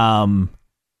worse. Yeah.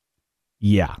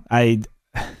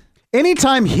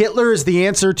 Anytime Hitler is the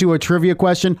answer to a trivia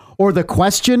question or the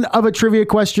question of a trivia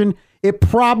question, it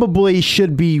probably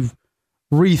should be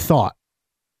rethought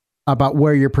about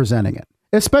where you're presenting it,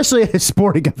 especially at a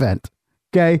sporting event.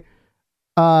 Okay.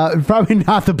 Probably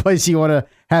not the place you want to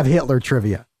have Hitler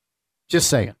trivia. Just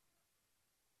saying.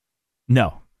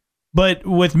 No, but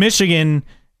with Michigan,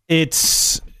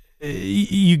 it's,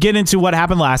 you get into what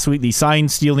happened last week, the sign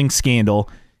stealing scandal.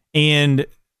 And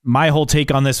my whole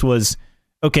take on this was,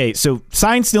 okay, so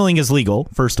sign stealing is legal,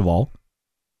 first of all,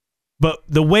 but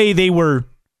the way they were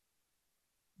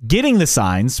getting the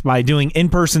signs by doing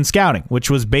in-person scouting, which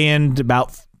was banned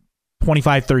about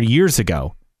 25, 30 years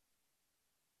ago,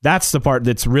 that's the part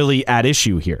that's really at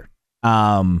issue here.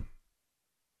 The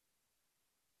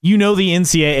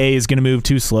NCAA is going to move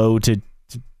too slow to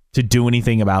do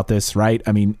anything about this, right?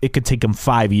 I mean, it could take them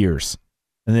 5 years,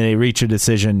 and then they reach a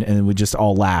decision, and we just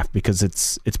all laugh because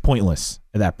it's pointless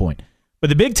at that point. But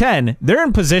the Big Ten, they're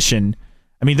in position.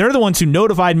 I mean, they're the ones who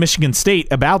notified Michigan State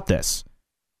about this.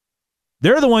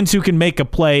 They're the ones who can make a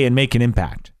play and make an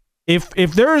impact. If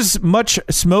there's much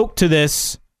smoke to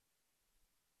this,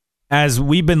 as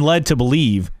we've been led to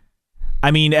believe,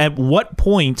 I mean, at what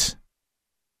point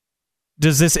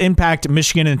does this impact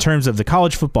Michigan in terms of the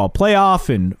college football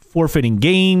playoff and forfeiting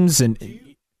games and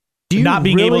not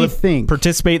being able to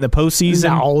participate in the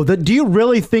postseason? No, do you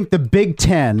really think the Big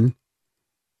Ten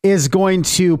is going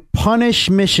to punish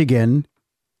Michigan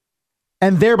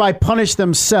and thereby punish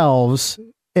themselves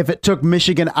if it took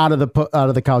Michigan out of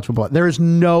the college football? There is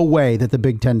no way that the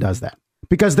Big Ten does that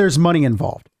because there's money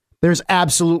involved. There's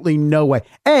absolutely no way.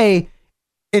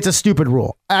 It's a stupid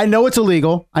rule. I know it's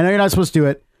illegal. I know you're not supposed to do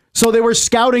it. So they were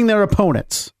scouting their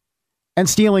opponents and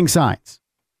stealing signs.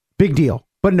 Big deal.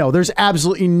 But no, there's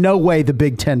absolutely no way the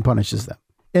Big Ten punishes them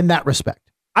in that respect.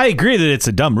 I agree that it's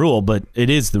a dumb rule, but it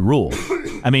is the rule.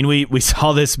 I mean, we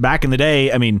saw this back in the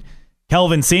day. I mean,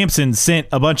 Kelvin Sampson sent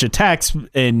a bunch of texts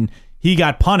and he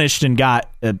got punished and got,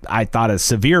 I thought, a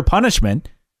severe punishment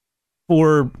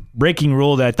for breaking a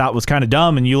rule that I thought was kind of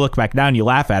dumb. And you look back now and you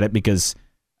laugh at it because,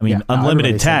 I mean,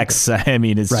 unlimited texts, I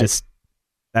mean, it's just,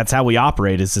 that's how we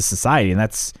operate as a society. And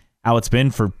that's how it's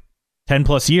been for 10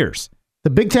 plus years. The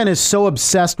Big Ten is so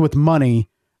obsessed with money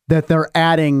that they're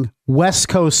adding West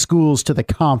Coast schools to the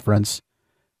conference,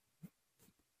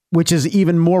 which is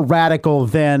even more radical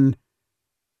than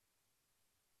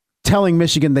telling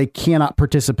Michigan they cannot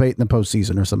participate in the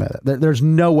postseason or something like that. There's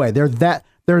no way. They're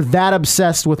that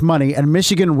obsessed with money. And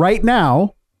Michigan right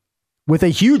now, with a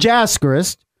huge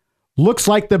asterisk, looks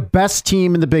like the best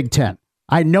team in the Big Ten.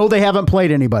 I know they haven't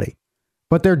played anybody,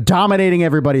 but they're dominating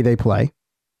everybody they play.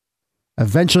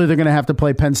 Eventually, they're going to have to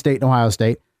play Penn State and Ohio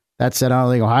State. That said,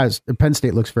 I don't think Penn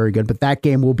State looks very good, but that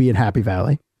game will be in Happy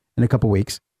Valley in a couple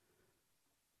weeks.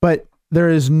 But there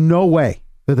is no way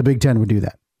that the Big Ten would do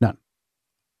that. None.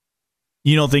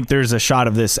 You don't think there's a shot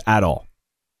of this at all?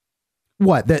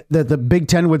 What? That the Big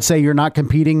Ten would say you're not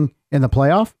competing in the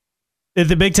playoff? If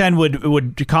the Big Ten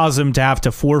would cause them to have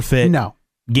to forfeit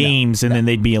games and then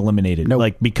they'd be eliminated.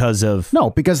 Like because of... No,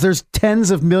 because there's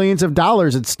tens of millions of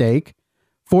dollars at stake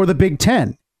for the Big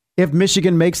Ten if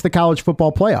Michigan makes the college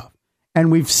football playoff. And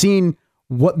we've seen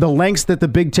what the lengths that the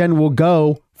Big Ten will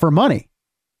go for money,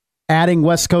 adding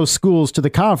West Coast schools to the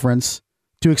conference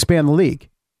to expand the league,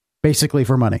 basically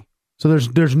for money. So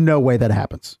there's no way that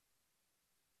happens.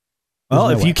 Well,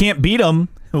 if you can't beat them,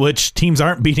 which teams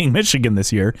aren't beating Michigan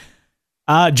this year,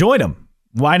 join them.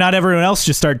 Why not everyone else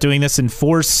just start doing this and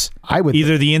force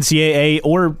either the NCAA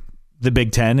or the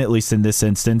Big Ten, at least in this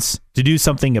instance, to do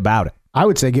something about it? I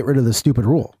would say get rid of the stupid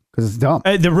rule because it's dumb.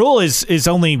 The rule is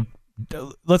only,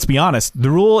 let's be honest, the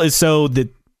rule is so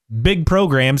that big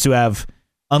programs who have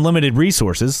unlimited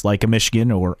resources like a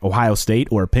Michigan or Ohio State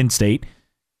or Penn State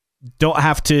don't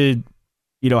have to,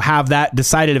 have that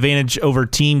decided advantage over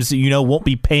teams that, won't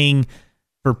be paying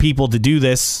for people to do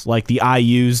this, like the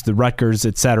IUs, the Rutgers,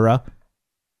 etc.,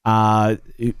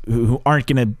 who aren't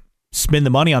going to spend the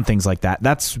money on things like that.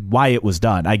 That's why it was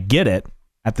done. I get it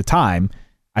at the time.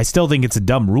 I still think it's a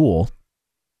dumb rule,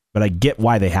 but I get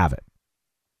why they have it.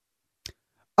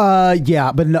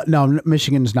 Yeah, but no,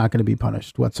 Michigan's not going to be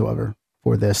punished whatsoever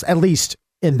for this, at least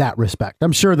in that respect.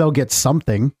 I'm sure they'll get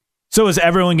something. So is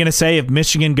everyone going to say if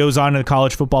Michigan goes on to the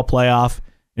college football playoff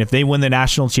and if they win the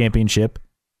national championship,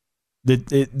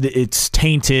 that it's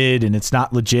tainted and it's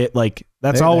not legit? Like,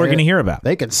 that's all we're going to hear about.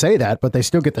 They can say that, but they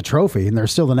still get the trophy and they're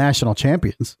still the national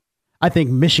champions. I think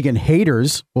Michigan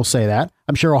haters will say that.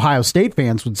 I'm sure Ohio State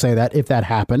fans would say that if that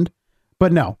happened.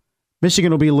 But no,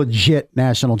 Michigan will be legit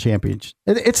national champions.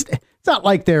 It's not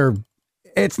like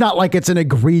it's an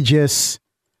egregious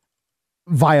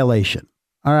violation.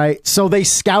 All right. So they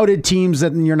scouted teams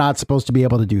that you're not supposed to be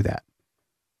able to do that.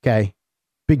 Okay.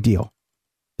 Big deal.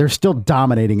 They're still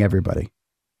dominating everybody.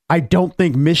 I don't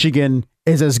think Michigan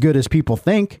is as good as people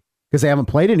think because they haven't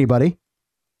played anybody.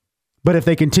 But if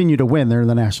they continue to win, they're in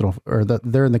the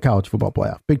they're in the college football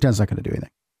playoff. Big Ten's not going to do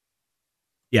anything.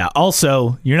 Yeah.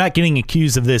 Also, you're not getting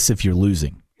accused of this if you're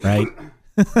losing, right?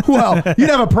 Well, you'd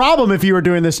have a problem if you were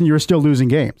doing this and you were still losing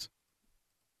games.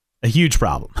 A huge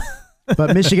problem.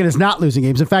 But Michigan is not losing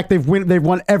games. In fact, they've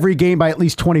won every game by at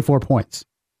least 24 points,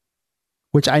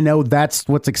 which I know that's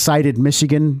what's excited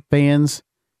Michigan fans.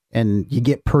 And you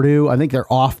get Purdue. I think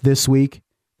they're off this week.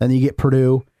 Then you get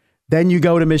Purdue. Then you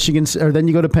go to Michigan, or then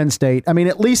you go to Penn State. I mean,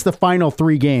 at least the final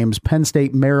 3 games, Penn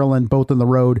State, Maryland, both on the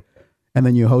road, and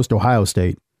then you host Ohio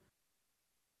State.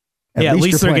 At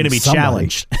least they're going to be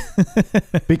challenged.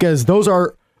 Because those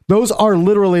are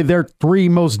literally their 3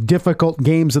 most difficult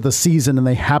games of the season, and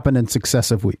they happen in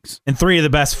successive weeks. And 3 of the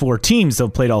best 4 teams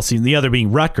they've played all season, the other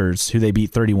being Rutgers, who they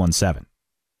beat 31-7.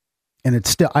 And it's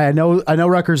still, I know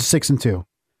Rutgers is 6-2.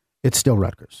 It's still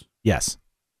Rutgers. Yes.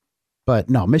 But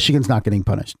no, Michigan's not getting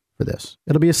punished for this.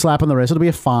 It'll be a slap on the wrist. It'll be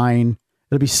a fine.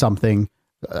 It'll be something.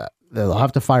 They'll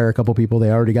have to fire a couple people.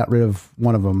 They already got rid of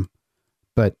one of them.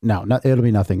 But no, it'll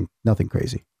be nothing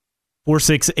crazy.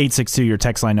 46862, your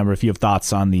text line number. If you have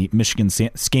thoughts on the Michigan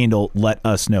scandal, let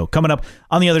us know. Coming up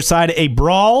on the other side, a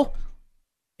brawl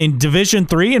in Division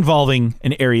III involving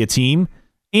an area team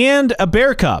and a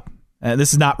Bear Cup.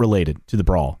 This is not related to the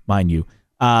brawl, mind you.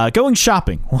 Going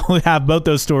shopping. We'll have both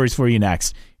those stories for you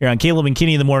next here on Caleb and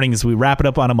Kenny in the morning as we wrap it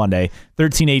up on a Monday.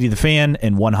 1380 The Fan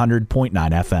and 100.9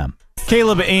 FM.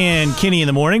 Caleb and Kenny in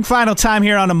the morning. Final time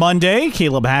here on a Monday.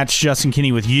 Caleb Hatch, Justin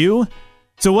Kenny with you.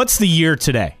 So what's the year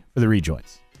today for the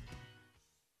Rejoins?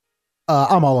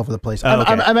 I'm all over the place. Oh,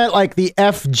 okay. I'm at like the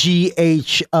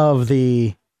FGH of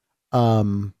the I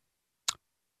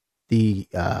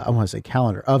want to say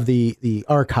calendar of the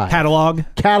archive.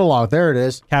 Catalog. There it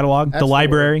is. Catalog. That's the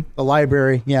library. The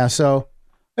library. Yeah. So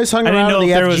I just hung I around didn't know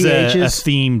the if there FGHs. was a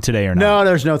theme today or not. No,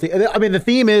 there's no theme. I mean, the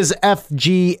theme is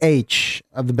FGH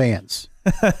of the bands.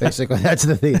 Basically, that's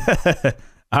the theme.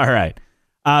 All right.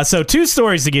 So 2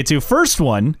 stories to get to. First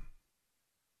one,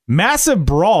 massive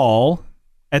brawl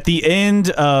at the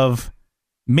end of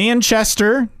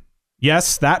Manchester.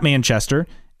 Yes, that Manchester.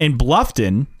 And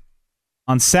Bluffton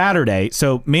on Saturday.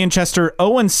 So Manchester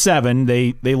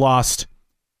 0-7. They lost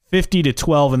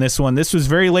 50-12 in this one. This was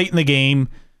very late in the game.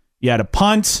 You had a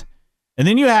punt, and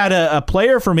then you had a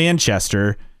player for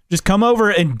Manchester just come over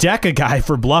and deck a guy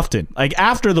for Bluffton, like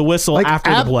after the whistle,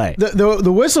 after the play.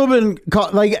 The whistle been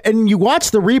called, and you watch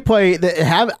the replay.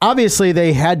 That obviously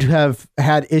they had to have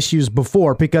had issues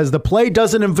before because the play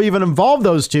doesn't even involve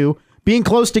those two being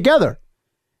close together.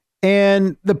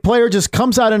 And the player just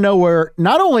comes out of nowhere,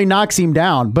 not only knocks him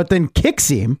down, but then kicks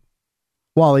him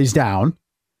while he's down,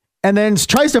 and then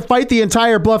tries to fight the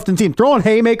entire Bluffton team, throwing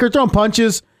haymakers, throwing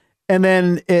punches, and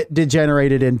then it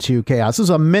degenerated into chaos. There's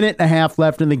a minute and a half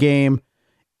left in the game,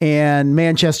 and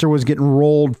Manchester was getting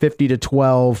rolled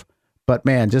 50-12. But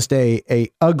man, just a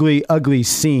ugly, ugly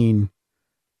scene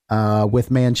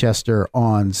with Manchester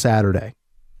on Saturday.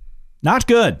 Not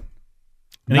good.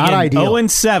 And not again, ideal.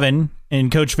 0-7 in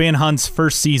Coach Van Hunt's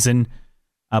first season.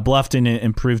 Bluffton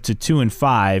improved to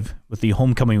 2-5 with the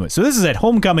homecoming win. So this is at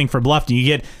homecoming for Bluffton. You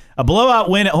get a blowout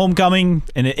win at homecoming,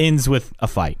 and it ends with a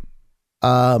fight.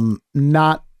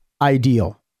 Not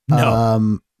ideal.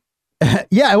 No.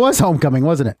 Yeah, it was homecoming,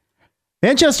 wasn't it?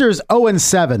 Manchester's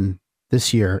 0-7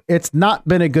 this year. It's not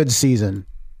been a good season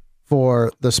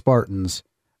for the Spartans.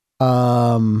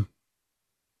 The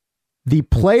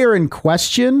player in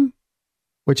question,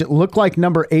 which it looked like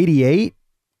number 88,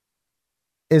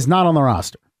 is not on the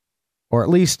roster, or at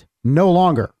least no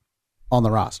longer on the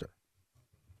roster.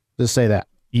 Just say that.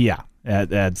 Yeah.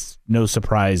 That's no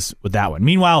surprise with that one.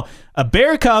 Meanwhile, a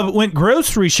bear cub went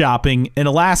grocery shopping in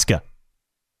Alaska.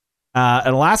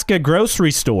 An Alaska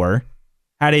grocery store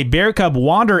had a bear cub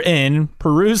wander in,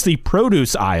 peruse the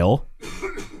produce aisle.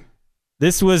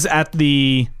 This was at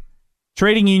the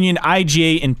trading union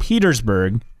IGA in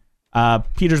Petersburg.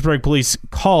 Petersburg police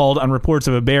called on reports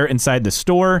of a bear inside the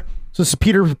store. So this is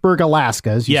Petersburg,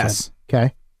 Alaska, as you said.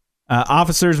 Okay.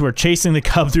 Officers were chasing the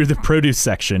cub through the produce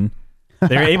section.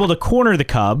 They were able to corner the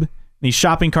cub. The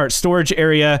shopping cart storage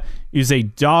area used a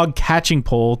dog catching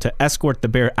pole to escort the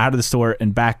bear out of the store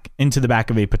and back into the back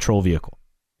of a patrol vehicle.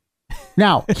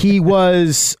 Now, he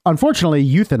was unfortunately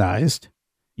euthanized.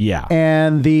 Yeah.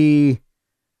 And the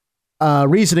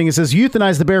reasoning, it says,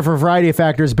 euthanized the bear for a variety of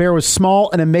factors. The bear was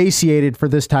small and emaciated for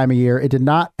this time of year. It did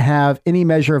not have any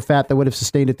measure of fat that would have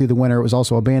sustained it through the winter. It was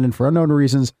also abandoned for unknown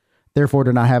reasons. Therefore,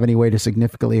 did not have any way to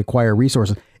significantly acquire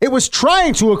resources. It was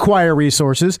trying to acquire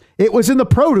resources. It was in the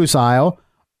produce aisle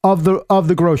of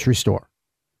the grocery store.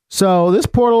 So this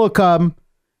poor little cub,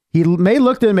 he may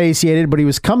look emaciated, but he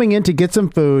was coming in to get some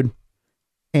food,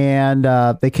 and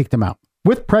they kicked him out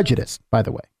with prejudice, by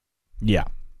the way. Yeah.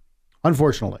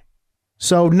 Unfortunately.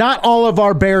 So not all of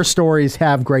our bear stories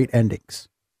have great endings.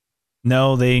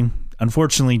 No, they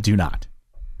unfortunately do not.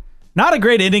 Not a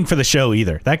great ending for the show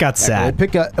either. That got sad. We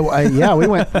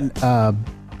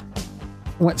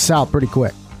went south pretty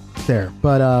quick there.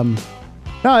 But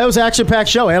no, it was an action-packed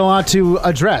show. We had a lot to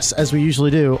address, as we usually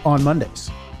do on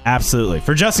Mondays. Absolutely.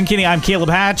 For Justin Kinney, I'm Caleb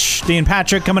Hatch. Dan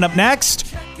Patrick coming up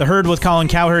next. The Herd with Colin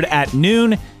Cowherd at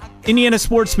noon. Indiana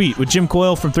Sports Beat with Jim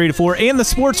Coyle from 3 to 4. And the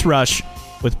Sports Rush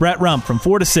with Brett Rump from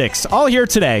 4 to 6. All here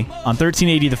today on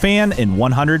 1380 The Fan and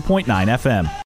 100.9 FM.